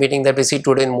public meeting that we see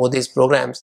today in Modi's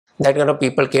programs. That kind of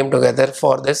people came together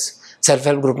for this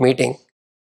self-help group meeting.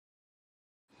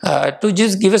 To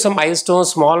just give you some milestones,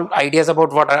 small ideas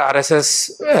about what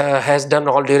RSS has done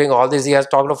during all these years.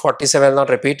 Talked of 47, not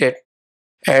repeat it.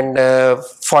 And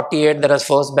 48, there was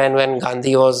first ban when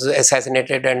Gandhi was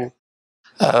assassinated and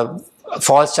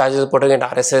false charges were put against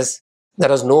RSS. There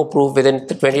was no proof. Within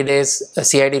 20 days, a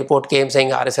CID report came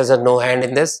saying RSS had no hand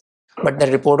in this. But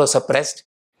the report was suppressed.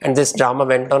 And this drama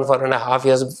went on for 1.5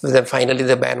 years. Then finally,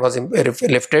 the ban was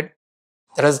lifted.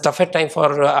 There was a tougher time for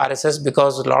RSS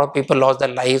because a lot of people lost their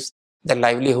lives, their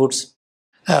livelihoods.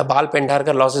 Bal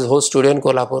Pendharkar lost his whole studio in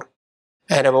Kolhapur.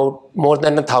 And about more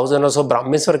than 1,000 or so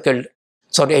Brahmins were killed.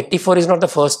 So 84 is not the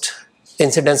first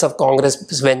incidence of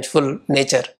Congress' vengeful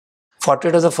nature.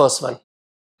 48 was the first one.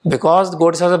 Because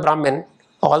Godse was a Brahmin,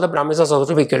 all the Brahmins were supposed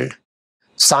to be killed.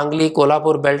 Sangli,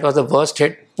 Kolhapur belt was the worst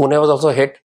hit. Pune was also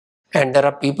hit. And there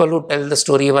are people who tell the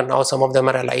story even now. Some of them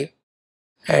are alive.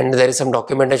 And there is some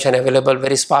documentation available,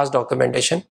 very sparse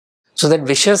documentation. So that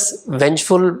vicious,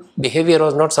 vengeful behavior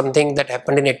was not something that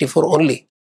happened in 84 only.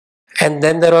 And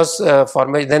then there was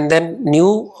formation. Then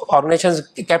new organizations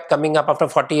kept coming up after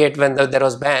 48 when there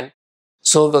was ban.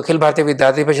 So Akhil Bharatiya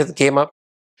Vidyarthi Parishad came up.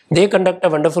 They conduct a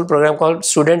wonderful program called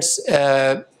Students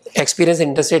Experience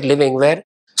Interstate Living, where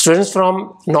students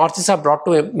from Northeast are brought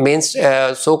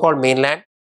to so-called mainland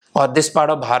or this part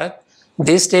of Bharat.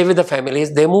 They stay with the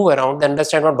families, they move around, they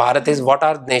understand what Bharat is, what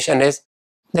our nation is.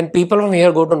 Then people from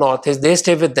here go to Northeast, they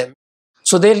stay with them.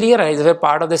 So they realize we're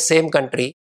part of the same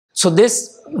country. So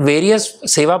this various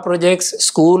Seva projects,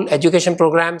 school, education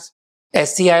programs,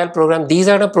 SCIL program, these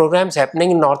are the programs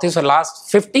happening in Northeast for the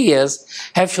last 50 years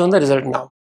have shown the result now.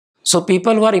 So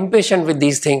people who are impatient with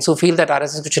these things, who feel that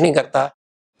RSS kuch nahi karta,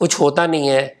 kuch hota nahi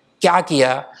hai, kya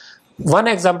kiya. One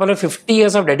example of 50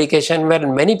 years of dedication where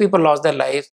many people lost their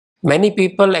lives, many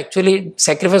people actually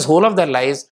sacrificed whole of their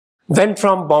lives, went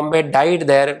from Bombay, died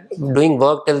there, doing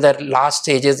work till their last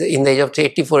stages in the age of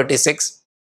 84, 86.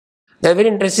 There's a very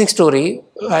interesting story.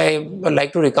 I would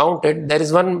like to recount it. There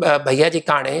is one Bhaiyaji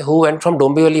Kane who went from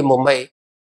Dombivli, Mumbai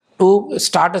to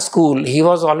start a school. He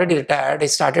was already retired. He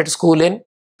started school in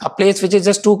a place which is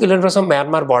just 2 kilometers from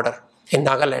Myanmar border in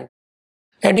Nagaland.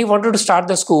 And he wanted to start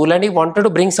the school and he wanted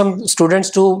to bring some students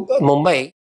to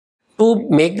Mumbai to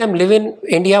make them live in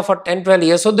India for 10, 12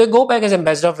 years. So they go back as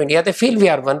ambassador of India. They feel we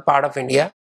are one part of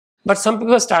India. But some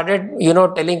people started,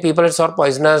 telling people it's all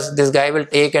poisonous. This guy will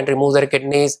take and remove their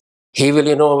kidneys. He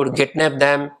will, kidnap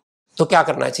them. So kya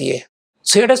karna chahiye?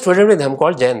 So he had a student with him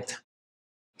called Jayant.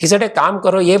 He said, "Ek kaam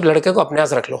karo, ye ladke ko apne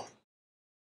paas rakh lo."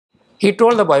 He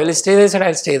told the boy, "Will you stay there?" He said,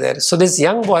 "I'll stay there." So this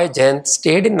young boy, Jayant,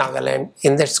 stayed in Nagaland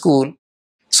in that school.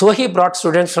 So he brought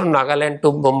students from Nagaland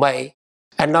to Mumbai.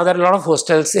 And now there are a lot of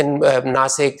hostels in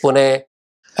Nasik, Pune,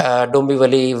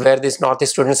 Dombivli, where these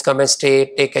Northeast students come and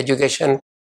stay, take education.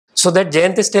 So that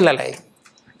Jayant is still alive.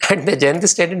 And the Jayant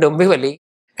stayed in Dombivli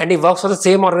and he works for the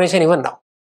same organization even now.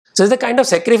 So it's the kind of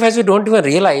sacrifice we don't even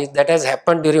realize that has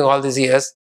happened during all these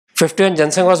years. 51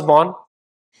 Jansangh was born.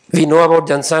 We know about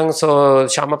Jansangh. So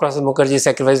Shyama Prasad Mukherjee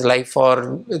sacrificed life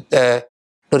to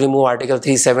remove Article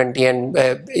 370 and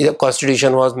the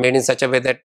constitution was made in such a way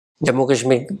that Jammu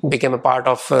Kashmir became a part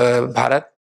of Bharat.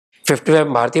 55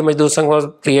 Bharatiya Mazdoor Sangh was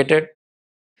created.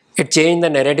 It changed the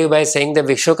narrative by saying that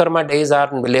Vishwakarma days are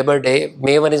Labor Day.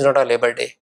 May 1 is not a Labor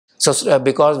Day. So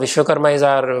because Vishwakarma is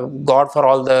our god for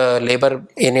all the labor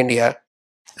in India,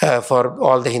 for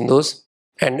all the Hindus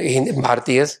and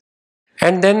Bharatiyas.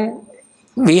 And then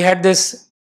we had this,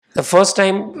 the first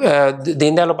time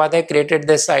Deen Dayal Upadhyay created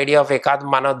this idea of Ekad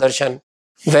Manav Darshan,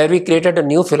 where we created a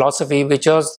new philosophy which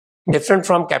was different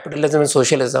from capitalism and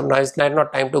socialism. Now it's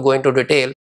not time to go into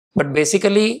detail, but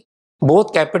basically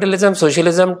both capitalism and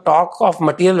socialism talk of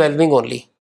material well-being only.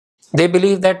 They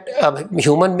believe that a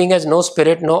human being has no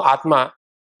spirit, no atma,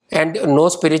 and no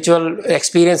spiritual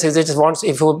experiences. It just wants,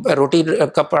 if you roti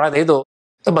kapda de do,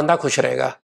 to banda khush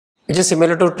rahega. Which is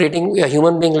similar to treating a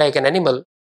human being like an animal.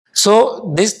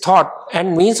 So this thought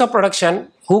and means of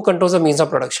production, who controls the means of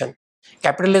production?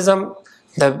 Capitalism,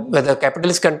 the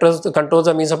capitalist controls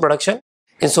the means of production,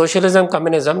 In socialism,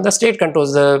 communism, the state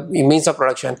controls the means of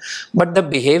production. But the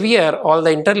behavior, all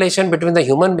the interrelation between the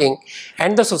human being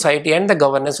and the society and the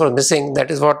governance was missing. That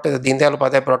is what Deen Dayal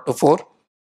Upadhyay brought to fore.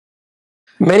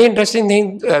 Many interesting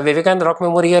things. Vivekananda Rock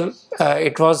Memorial,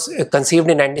 it was conceived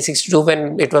in 1962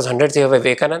 when it was 100th year of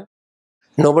Vivekananda.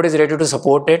 Nobody is ready to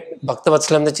support it.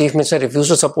 Bhaktavatsalam, the chief minister, refused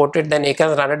to support it. Then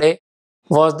Ekanath Ranade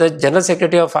was the general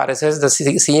secretary of RSS, the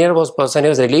senior most person. He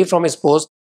was relieved from his post,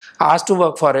 asked to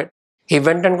work for it. He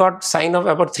went and got sign of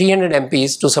about 300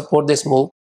 MPs to support this move.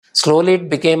 Slowly it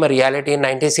became a reality. In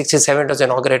 1967 it was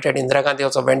inaugurated. Indira Gandhi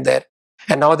also went there.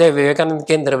 And now they have Vivekananda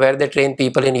Kendra, where they train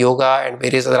people in yoga and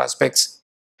various other aspects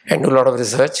and do a lot of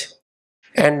research.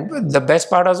 And the best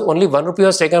part was only 1 rupee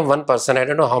was taken 1 person. I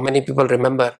don't know how many people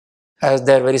remember, as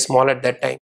they're very small at that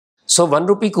time. So 1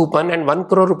 rupee coupon and 1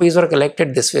 crore rupees were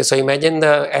collected this way. So imagine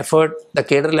the effort, the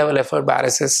cadre level effort by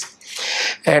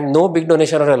RSS. And no big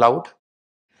donation are allowed.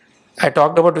 I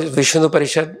talked about Vishwa Hindu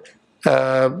Parishad.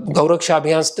 Gauraksha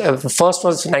Abhiyan, first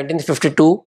was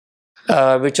 1952,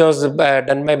 which was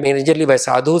done by majorly by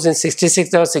sadhus. In 66,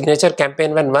 there was signature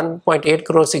campaign when 1.8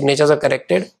 crore signatures were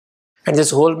collected. And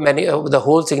this whole the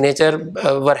whole signature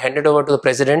were handed over to the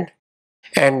president.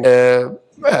 And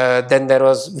then there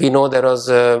was, we know there was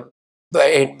a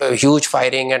huge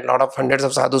firing and a lot of hundreds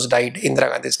of sadhus died in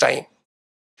Indira Gandhi's time.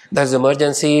 There's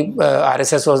emergency.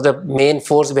 RSS was the main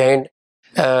force behind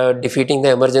defeating the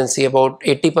emergency. About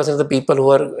 80% of the people who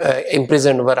were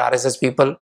imprisoned were RSS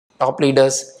people, top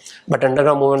leaders. But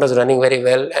underground movement was running very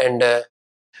well, and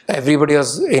everybody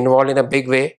was involved in a big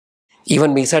way.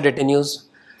 Even Misa detainees.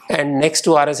 And next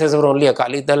to RSS were only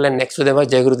Akali Dal, and next to them were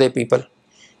Jai Gurudev people.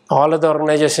 All other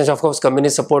organizations, of course,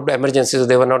 communist support emergencies, so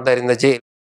they were not there in the jail.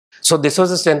 So this was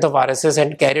the strength of RSS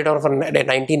and carried on for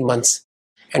 19 months.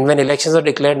 And when elections were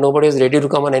declared, nobody was ready to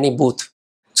come on any booth.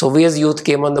 So we as youth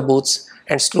came on the booths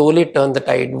and slowly turned the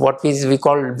tide. What we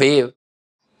called wave,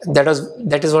 that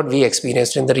is what we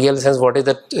experienced in the real sense. What is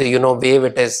that wave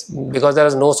it is? Because there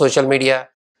was no social media,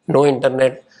 no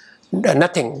internet,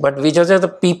 nothing. But we just had the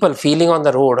people feeling on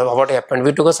the road of what happened.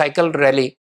 We took a cycle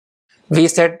rally. We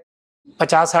said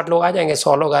 50-60 log aa jayenge,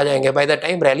 100 log aa jayenge. By the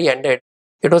time rally ended,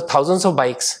 it was thousands of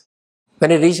bikes.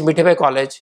 When it reached Mithibai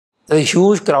College, there was a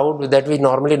huge crowd that we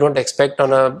normally don't expect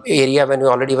on an area when we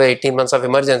already were 18 months of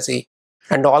emergency.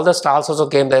 And all the stalls also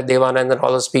came there, Devanand and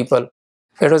all those people.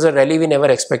 It was a rally we never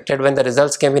expected. When the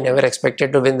results came, we never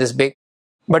expected to win this big.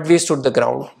 But we stood the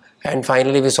ground. And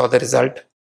finally, we saw the result.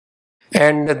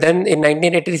 And then in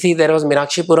 1983, there was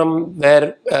Meenakshipuram,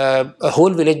 where a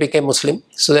whole village became Muslim.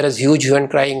 So there was huge hue and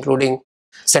cry, including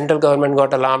central government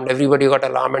got alarmed, everybody got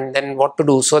alarmed, and then what to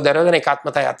do? So there was an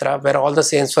Ekatmata Yatra, where all the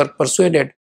saints were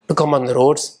persuaded to come on the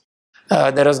roads.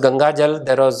 There was Ganga Jal,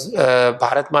 there was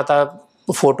Bharat Mata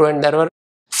photo, and there were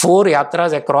 4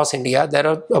 yatras across India. There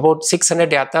are about 600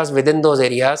 yatras within those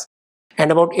areas,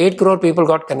 and about 8 crore people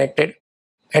got connected.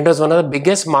 And it was one of the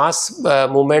biggest mass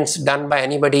movements done by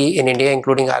anybody in India,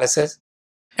 including RSS.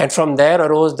 And from there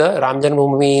arose the Ram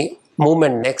Janmabhoomi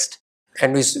movement next.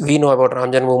 And we know about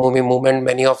Ram Janmabhoomi movement.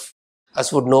 Many of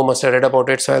us would know, must have read about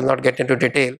it, so I'll not get into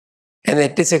detail. And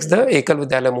 86, the Ekal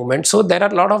Vidyalaya movement. So there are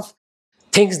a lot of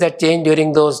things that changed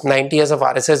during those 90 years of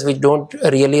RSS, which don't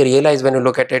really realize when you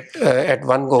look at it at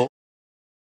one go.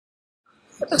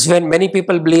 So when many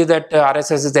people believe that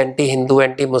RSS is anti-Hindu,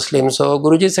 anti-Muslim, so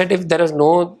Guruji said, if there is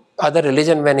no other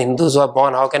religion when Hindus were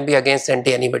born, how can be against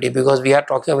anti-anybody? Because we are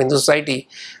talking of Hindu society,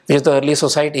 which is the early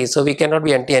society, so we cannot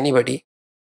be anti-anybody.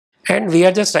 And we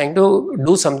are just trying to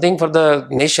do something for the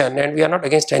nation, and we are not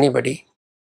against anybody.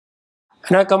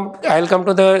 And I'll come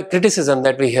to the criticism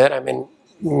that we hear. I mean,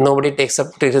 nobody takes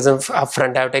up criticism up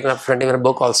front. I've taken up front in a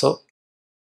book also.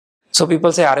 So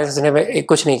people say RSS ने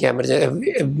कुछ नहीं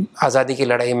किया आज़ादी की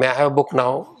लड़ाई में. I have a book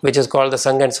now which is called the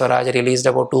Sangh and Swaraj, released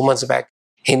about 2 months back.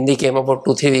 Hindi came about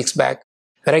 2-3 weeks back,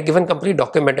 where I given complete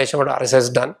documentation what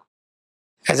RSS done.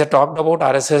 As I talked about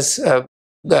RSS,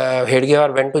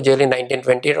 Hedgewar went to jail in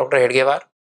 1920. Dr. Hedgewar,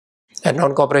 a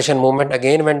non-cooperation movement,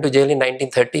 again went to jail in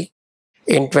 1930.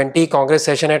 In 20 Congress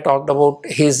session, I talked about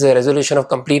his resolution of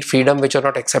complete freedom, which are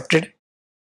not accepted.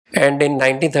 And in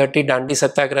 1930, Dandi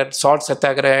Satyagraha, Salt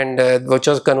Satyagraha, and which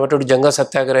was converted to Janga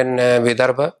Satyagraha in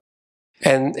Vidarbha.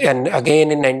 And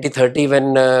again in 1930,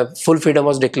 when full freedom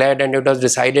was declared and it was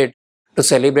decided to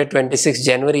celebrate 26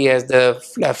 January as the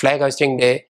flag hoisting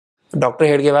day, Dr.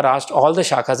 Hedgewar asked all the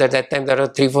shakhas, at that time there were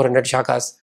 300-400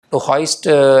 shakhas, to hoist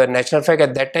national flag.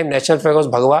 At that time, national flag was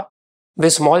Bhagwa,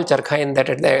 with small charkha in that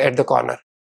at the corner.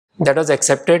 That was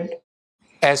accepted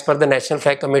as per the National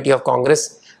Flag Committee of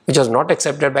Congress, which was not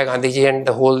accepted by Gandhiji, and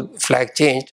the whole flag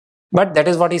changed. But that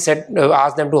is what he said,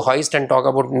 asked them to hoist and talk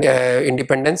about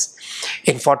independence.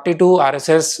 In 42,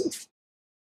 RSS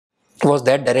was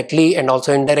there directly and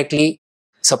also indirectly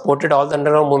supported all the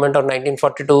underground movement of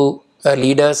 1942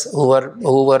 leaders who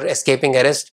were escaping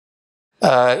arrest.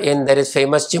 There is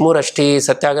famous Chimurashti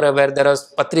Satyagraha, where there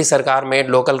was Patri Sarkar made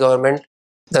local government.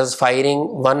 There was firing.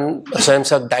 One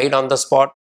Swayamsevak died on the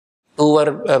spot. Two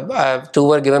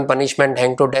were given punishment,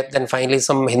 hanged to death. Then finally,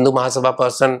 some Hindu Mahasabha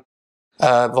person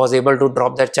was able to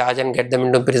drop that charge and get them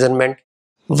into imprisonment.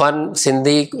 One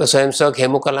Sindhi Swayamsevak,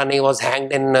 Hemu Kalani, was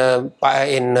hanged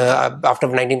after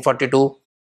 1942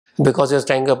 because he was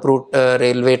trying to uproot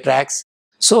railway tracks.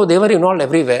 So they were involved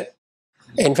everywhere.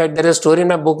 In fact, there is a story in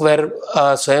my book where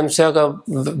Swayamsevak,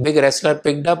 a big wrestler,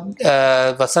 picked up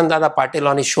Vasant Dada Patil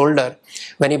on his shoulder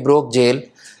when he broke jail,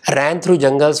 ran through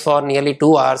jungles for nearly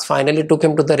 2 hours, finally took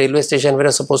him to the railway station where he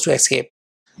was supposed to escape.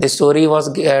 This story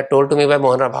was told to me by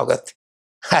Mohan Bhagavat.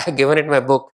 I have given it in my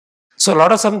book. So a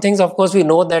lot of some things, of course, we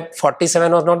know that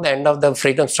 47 was not the end of the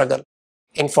freedom struggle.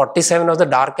 In 47 was the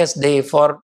darkest day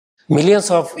for millions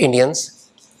of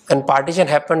Indians. When partition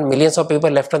happened, millions of people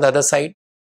left on the other side.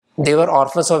 They were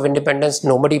orphans of independence.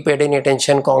 Nobody paid any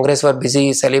attention. Congress were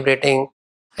busy celebrating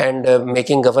and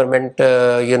making government,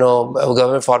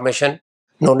 government formation.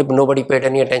 Nobody paid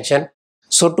any attention.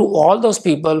 So to all those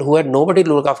people who had nobody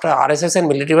to look after, RSS and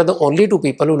military were the only two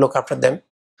people who looked after them.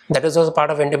 That was also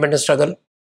part of independence struggle.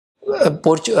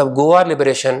 Goa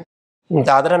liberation,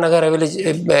 Dadra Nagar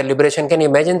Haveli liberation. Can you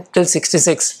imagine, till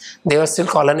 66, they were still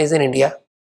colonies in India.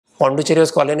 Pondicherry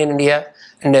was colony in India,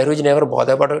 and Nehruji never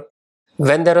bothered about it.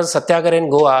 When there was Satyagraha in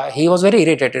Goa, he was very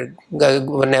irritated.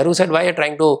 Nehru said, why are you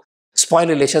trying to spoil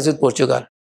relations with Portugal?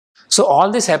 So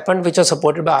all this happened, which was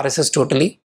supported by RSS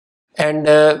totally. And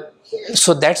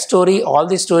so that story, all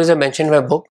these stories are mentioned in my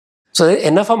book. So there is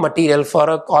enough of material for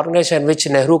an organization which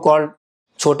Nehru called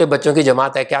Chote Bachon Ki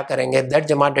Jamaat hai, kya karenge? That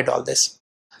Jamaat did all this.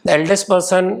 The eldest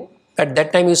person at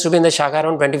that time used to be in the Shakha,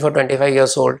 around 24, 25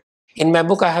 years old. In my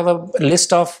book, I have a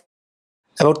list of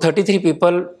about 33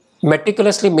 people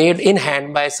meticulously made in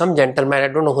hand by some gentleman, I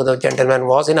don't know who the gentleman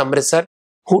was, in Amritsar,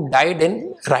 who died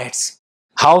in riots.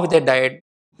 How they died,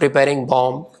 preparing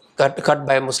bomb, cut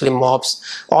by Muslim mobs.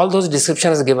 All those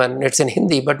descriptions given. It's in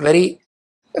Hindi, but very,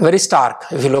 very stark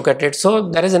if you look at it. So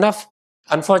there is enough.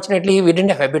 Unfortunately, we didn't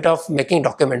have a habit of making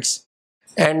documents.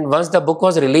 And once the book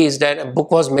was released and a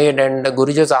book was made and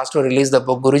Guruji was asked to release the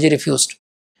book, Guruji refused.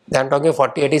 Then I'm talking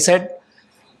 48. He said,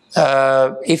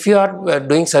 if you are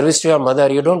doing service to your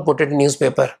mother, you don't put it in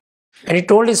newspaper. And he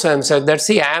told his Swayamsevak that,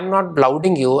 see, I am not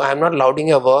lauding you, I am not lauding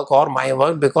your work or my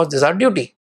work, because this is our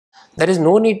duty. There is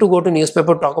no need to go to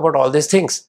newspaper to talk about all these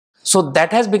things. So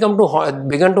that has begun to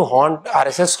haunt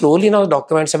RSS. Slowly now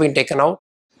documents have been taken out.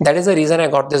 That is the reason I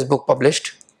got this book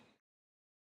published.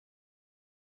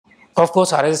 Of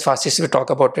course, RSS fascists, we talk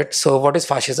about it. So what is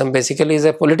fascism? Basically is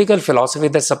a political philosophy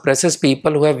that suppresses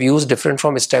people who have views different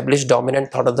from established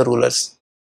dominant thought of the rulers.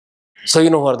 So you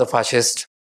know who are the fascists.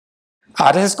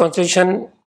 RSS constitution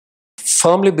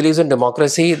firmly believes in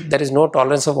democracy. There is no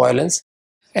tolerance of violence.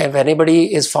 If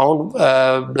anybody is found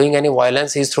doing any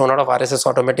violence, he is thrown out of RSS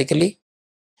automatically.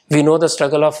 We know the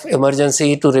struggle of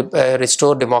emergency to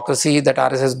restore democracy that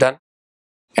RSS has done.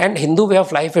 And Hindu way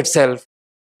of life itself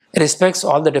respects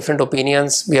all the different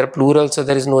opinions. We are plural, so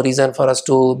there is no reason for us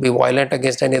to be violent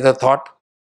against any other thought.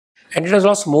 And it has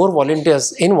lost more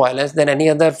volunteers in violence than any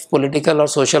other political or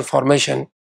social formation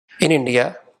in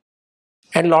India.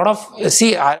 And a lot of,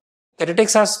 our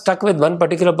critics are stuck with one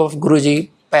particular book of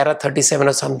Guruji, para 37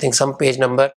 or something, some page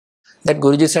number, that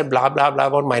Guruji said blah, blah, blah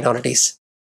about minorities.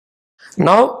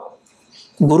 Now,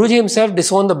 Guruji himself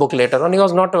disowned the book later on. He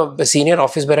was not a senior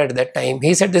office bearer at that time.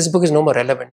 He said this book is no more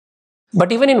relevant.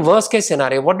 But even in worst case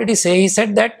scenario, what did he say? He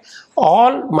said that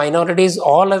all minorities,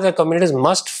 all other communities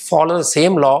must follow the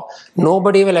same law.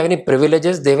 Nobody will have any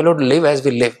privileges. They will live as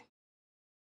we live.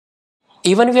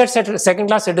 Even if we are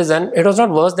second-class citizen, it was not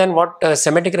worse than what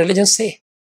Semitic religions say.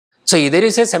 So either you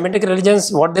say Semitic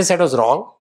religions, what they said was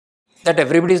wrong, that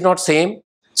everybody is not same.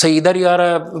 So either you are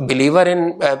a believer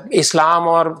in Islam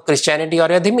or Christianity or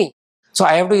a dhimmi. So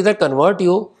I have to either convert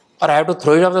you or I have to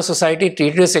throw you out of the society,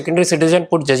 treat you as a secondary citizen,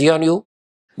 put jizya on you.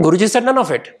 Guruji said none of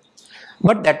it.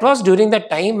 But that was during that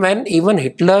time when even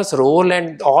Hitler's role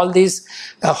and all these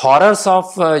horrors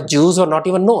of Jews were not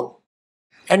even known.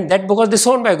 And that book was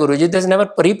disowned by Guruji. This is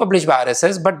never republished by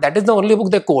RSS, but that is the only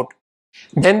book they quote.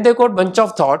 Then they quote bunch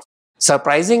of thoughts.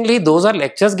 Surprisingly, those are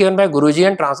lectures given by Guruji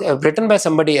and written by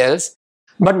somebody else,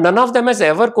 but none of them has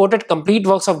ever quoted complete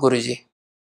works of Guruji.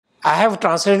 I have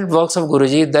translated works of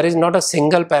Guruji. There is not a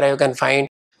single para you can find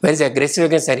where he is aggressive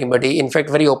against anybody. In fact,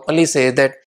 very openly says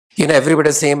that everybody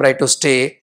has same right to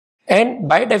stay. And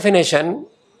by definition,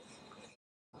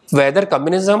 whether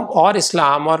communism or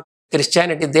Islam or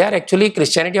Christianity, they are actually,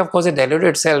 Christianity of course is diluted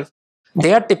itself.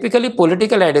 They are typically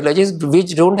political ideologies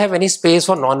which don't have any space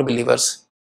for non-believers.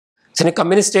 So in a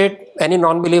communist state, any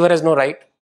non-believer has no right.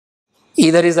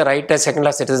 Either is a right as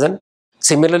second-class citizen.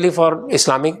 Similarly for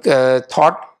Islamic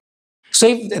thought. So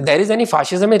if there is any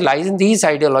fascism, it lies in these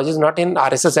ideologies, not in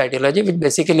RSS ideology, which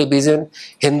basically believes in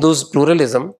Hindus'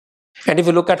 pluralism. And if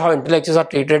you look at how intellectuals are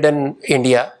treated in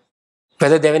India,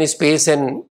 whether they have any space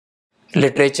in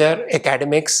literature,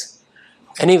 academics,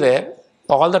 anywhere,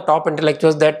 all the top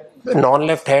intellectuals that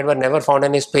non-left had were never found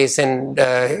any space in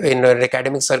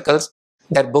academic circles.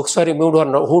 Their books were removed,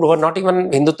 who were not even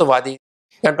Hindutvadi.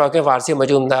 I'm talking of R.C.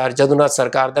 Majumdar, Jadunath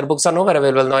Sarkar. Their books are nowhere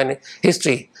available now in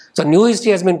history. So new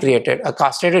history has been created, a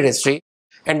castrated history.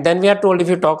 And then we are told if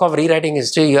you talk of rewriting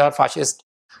history, you are fascist.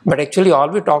 But actually all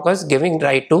we talk is giving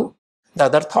right to the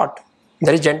other thought.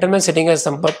 There is a gentleman sitting as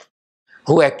Sampath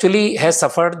who actually has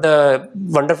suffered the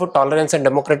wonderful tolerance and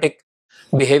democratic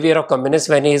behavior of communists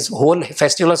when his whole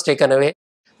festival was taken away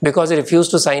because he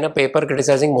refused to sign a paper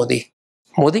criticizing Modi.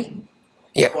 Modi?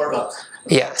 Yeah.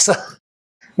 Yeah. So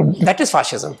that is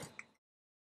fascism.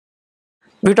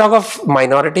 We talk of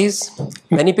minorities.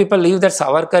 Many people believe that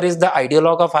Savarkar is the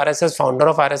ideologue of RSS, founder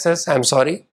of RSS. I'm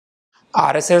sorry.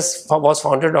 RSS was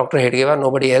founded by Dr. Hedgewar,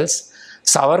 nobody else.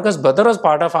 Savarkar's brother was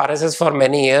part of RSS for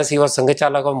many years. He was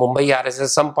Sanghchaalak of Mumbai RSS,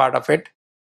 some part of it.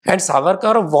 And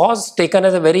Savarkar was taken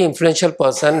as a very influential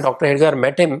person. Dr. Hedgewar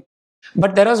met him.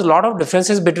 But there was a lot of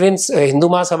differences between Hindu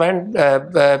Mahasabha and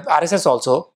RSS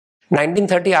also.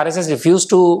 1930, RSS refused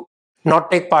to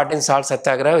not take part in Salt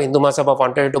Satyagraha. Hindu Mahasabha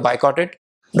wanted to boycott it.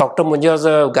 Dr. Munjay was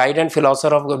a guide and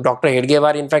philosopher of Dr.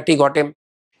 Hedgewar. In fact, he got him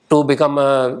to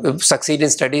become succeed in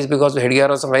studies because Hedgewar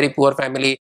was a very poor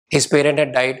family. His parent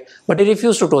had died, but he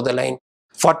refused to toe the line.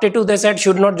 42, they said,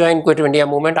 should not join Quit India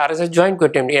movement. RSS joined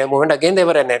Quit India movement. Again, they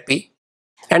were unhappy.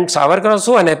 And Savarkar was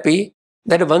so unhappy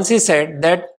that once he said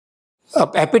that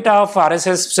epitaph of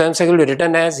RSS Swayamsevak will be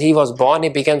written as he was born, he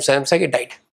became Swayamsevak, he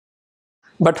died.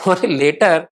 But only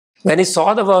later, when he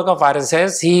saw the work of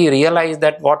RSS, he realized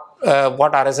that what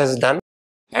RSS has done,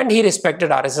 and he respected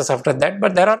RSS after that.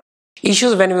 But there are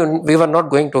issues when we were not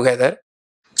going together.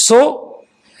 So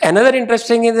another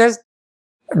interesting thing is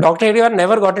Dr. Hedgewar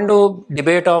never got into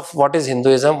debate of what is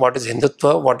Hinduism, what is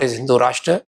Hindutva, what is Hindu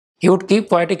Rashtra. He would keep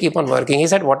quietly, keep on working. He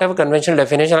said, whatever conventional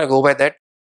definition, I go by that.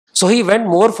 So he went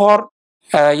more for,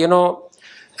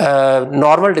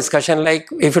 normal discussion. Like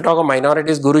if you talk of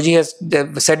minorities, Guruji has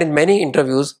said in many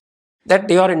interviews that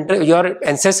your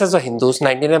ancestors are Hindus,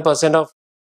 99% of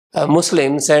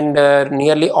Muslims and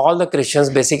nearly all the Christians,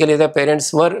 basically their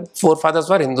forefathers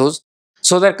were Hindus.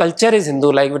 So their culture is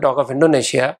Hindu, like we talk of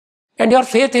Indonesia. And your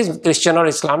faith is Christian or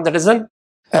Islam. That doesn't,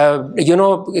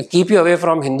 keep you away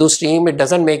from Hindu stream. It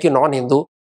doesn't make you non-Hindu.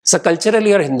 So culturally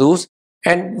you're Hindus.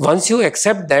 And once you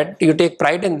accept that, you take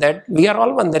pride in that, we are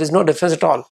all one. There is no difference at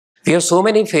all. We have so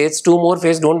many faiths, two more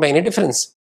faiths don't make any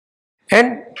difference.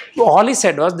 And all he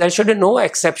said was there should be no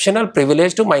exceptional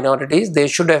privilege to minorities. They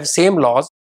should have same laws.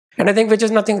 And I think which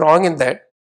is nothing wrong in that.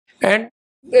 And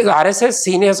RSS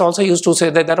seniors also used to say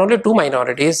that there are only two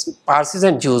minorities, Parsis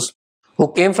and Jews,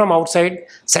 who came from outside,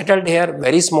 settled here,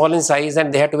 very small in size,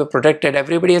 and they had to be protected.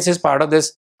 Everybody else is part of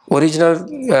this original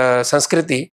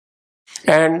Sanskriti.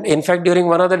 And in fact, during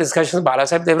one of the discussions,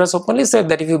 Balasaheb Devras openly said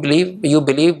that if you believe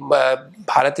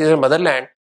Bharat is your motherland,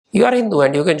 you are Hindu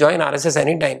and you can join RSS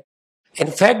anytime. In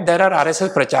fact, there are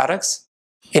RSS Prachaaraks.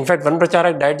 In fact, one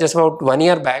Prachaarak died just about 1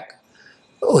 year back.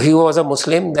 He was a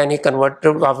Muslim, then he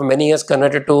converted, after many years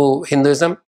converted to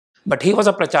Hinduism. But he was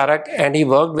a Prachaarak and he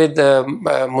worked with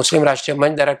Muslim Rashtriya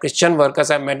Manch. There are Christian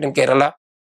workers I met in Kerala.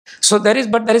 So there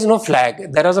is no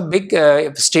flag. There was a big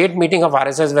state meeting of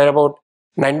RSS where about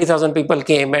 90,000 people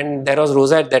came and there was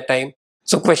Rosa at that time.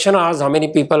 So question asked how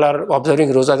many people are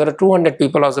observing Rosa. There are 200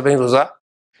 people observing Rosa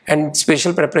and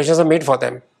special preparations are made for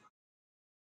them.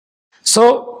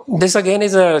 So this again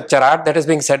is a charade that is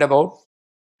being said about.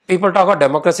 People talk about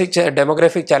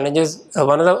demographic challenges.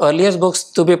 One of the earliest books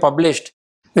to be published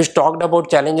which talked about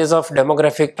challenges of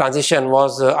demographic transition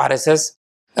was RSS.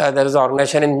 There is an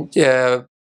organization in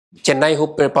Chennai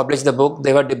who published the book.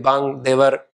 They were debunked. They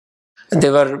were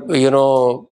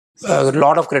a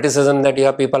lot of criticism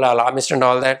that people are alarmist and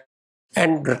all that.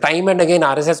 And time and again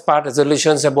RSS passed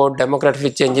resolutions about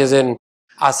demographic changes in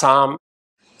Assam,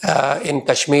 in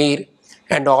Kashmir,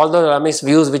 and all the alarmist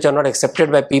views which are not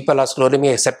accepted by people are slowly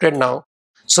being accepted now.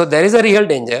 So there is a real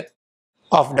danger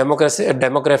of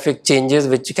demographic changes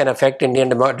which can affect Indian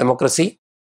democracy.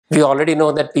 We already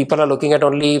know that people are looking at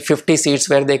only 50 seats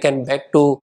where they can beg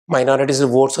to minorities to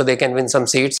vote so they can win some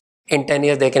seats. In 10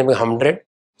 years, they can be 100.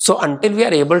 So until we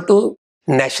are able to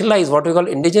nationalize, what we call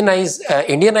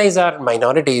Indianize our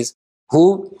minorities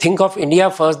who think of India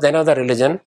first, then of the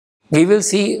religion, we will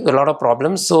see a lot of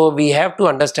problems. So we have to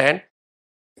understand,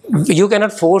 you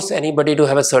cannot force anybody to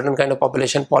have a certain kind of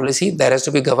population policy. There has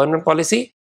to be government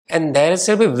policy, and there has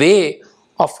to be a way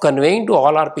of conveying to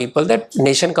all our people that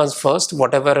nation comes first,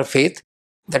 whatever faith,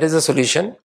 that is the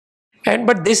solution.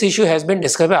 But this issue has been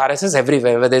discussed by RSS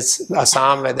everywhere, whether it's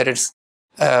Assam, whether it's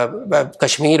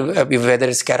Kashmir, whether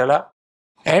it's Kerala.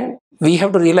 And we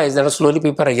have to realize that slowly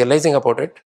people are realizing about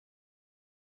it.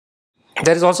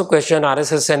 There is also question,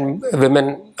 RSS and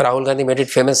women, Rahul Gandhi made it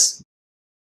famous.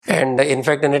 And in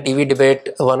fact, in a TV debate,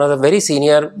 one of the very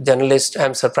senior journalists,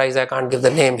 I'm surprised I can't give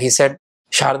the name, he said,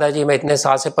 Sharda ji, मैं इतने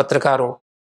साल से पत्रकार हूँ,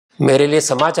 मेरे लिए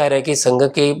समाचार है कि संघ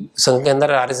के अंदर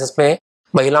RSS में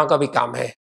महिलाओं का भी काम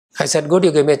है. I said, good,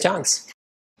 you gave me a chance.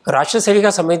 Rashtriya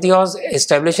Swayamsevak Sangh was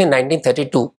established in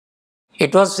 1932.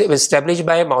 It was established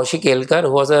by Maushi Kelkar,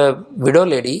 who was a widow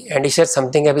lady, and he said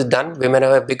something has done, women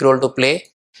have a big role to play.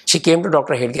 She came to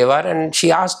Dr. Hedgewar and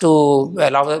she asked to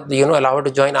allow her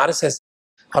to join RSS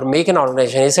or make an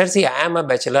organization. He said, see, I am a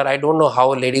bachelor, I don't know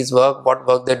how ladies work, what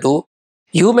work they do.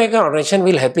 You make an organization,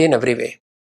 we'll help you in every way.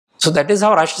 So that is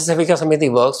how Rashtriya Swayamsevak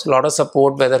Sangh works. A lot of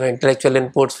support, whether intellectual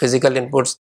inputs, physical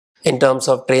inputs, in terms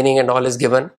of training and all is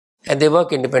given. And they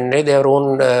work independently, their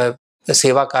own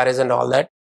seva karyas and all that.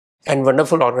 And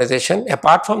wonderful organization.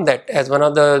 Apart from that, as one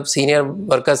of the senior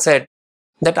workers said,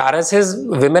 that RSS,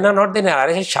 women are not in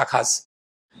RSS shakhas.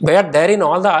 They are there in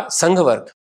all the Sangh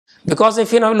work. Because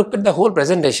if you now look at the whole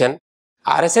presentation,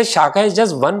 RSS Shakha is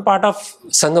just one part of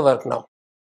Sangh work now.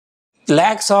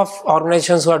 Lakhs of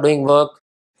organizations who are doing work,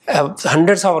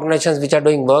 hundreds of organizations which are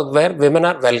doing work where women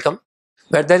are welcome,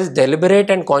 where there is deliberate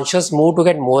and conscious move to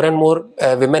get more and more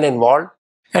women involved,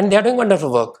 and they are doing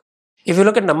wonderful work. If you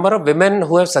look at number of women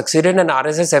who have succeeded in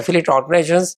RSS affiliate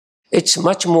organizations, it's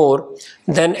much more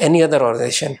than any other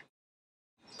organization.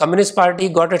 Communist Party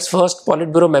got its first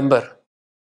Politburo member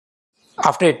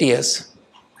after 8 years,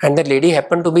 and that lady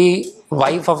happened to be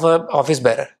wife of an office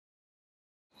bearer.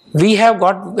 We have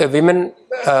got women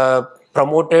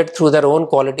promoted through their own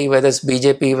quality, whether it's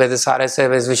BJP, whether it's RSS,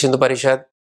 whether it's Vish Hindu Parishad.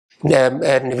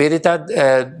 Nivedita,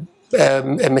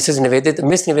 Miss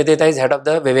Nivedita is head of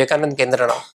the Vivekanand Kendra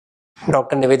now,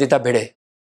 Dr. Nivedita Bhide,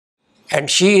 and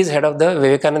she is head of the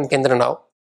Vivekanand Kendra now.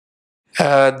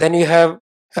 Then you have,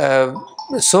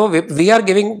 so we are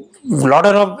giving a lot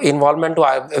of involvement to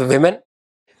our women,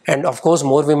 and of course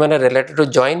more women are related to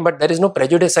join, but there is no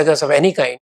prejudice of any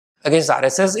kind against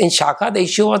RSS. In Shakha, the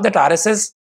issue was that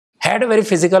RSS had a very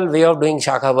physical way of doing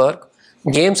Shakha work.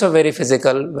 Games are very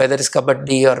physical, whether it's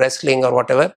kabaddi or wrestling or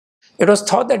whatever. It was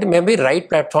thought that it may be right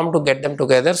platform to get them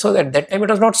together. So at that time it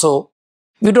was not so.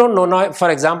 We don't know now.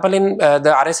 For example, in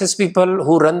the RSS people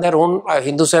who run their own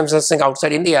Hindu Swayamsevak Sangh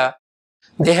outside India,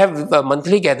 they have a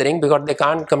monthly gathering because they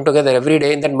can't come together every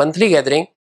day. In that monthly gathering,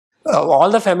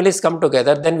 all the families come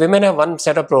together. Then women have one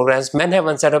set of programs, men have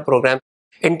one set of programs.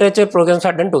 Intellectual programs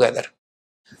are done together.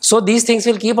 So these things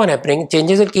will keep on happening.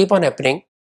 Changes will keep on happening.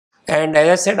 And as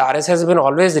I said, RSS has been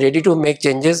always ready to make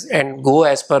changes and go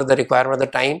as per the requirement of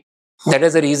the time. That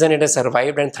is the reason it has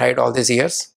survived and thrived all these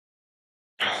years.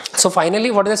 So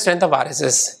finally, what is the strength of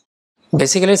RSS?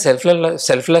 Basically,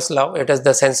 selfless love. It is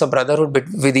the sense of brotherhood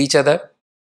with each other.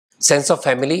 Sense of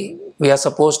family. We are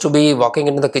supposed to be walking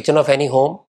into the kitchen of any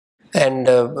home and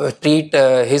treat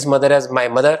his mother as my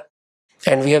mother.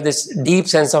 And we have this deep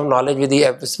sense of knowledge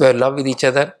love with each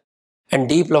other and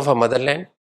deep love for motherland.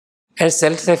 And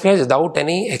self-sacrifice without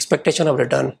any expectation of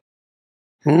return.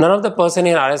 None of the person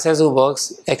in RSS who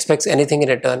works expects anything in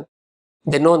return.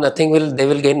 They know nothing they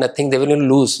will gain nothing, they will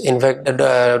lose. In fact,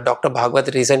 Dr.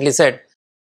 Bhagwat recently said,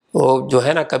 "Oh, jo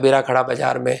hai na kabira khada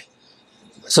bazaar mein."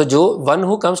 So, one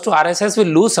who comes to RSS will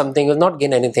lose something, will not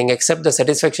gain anything except the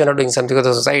satisfaction of doing something for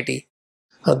the society.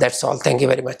 That's all. Thank you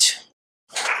very much.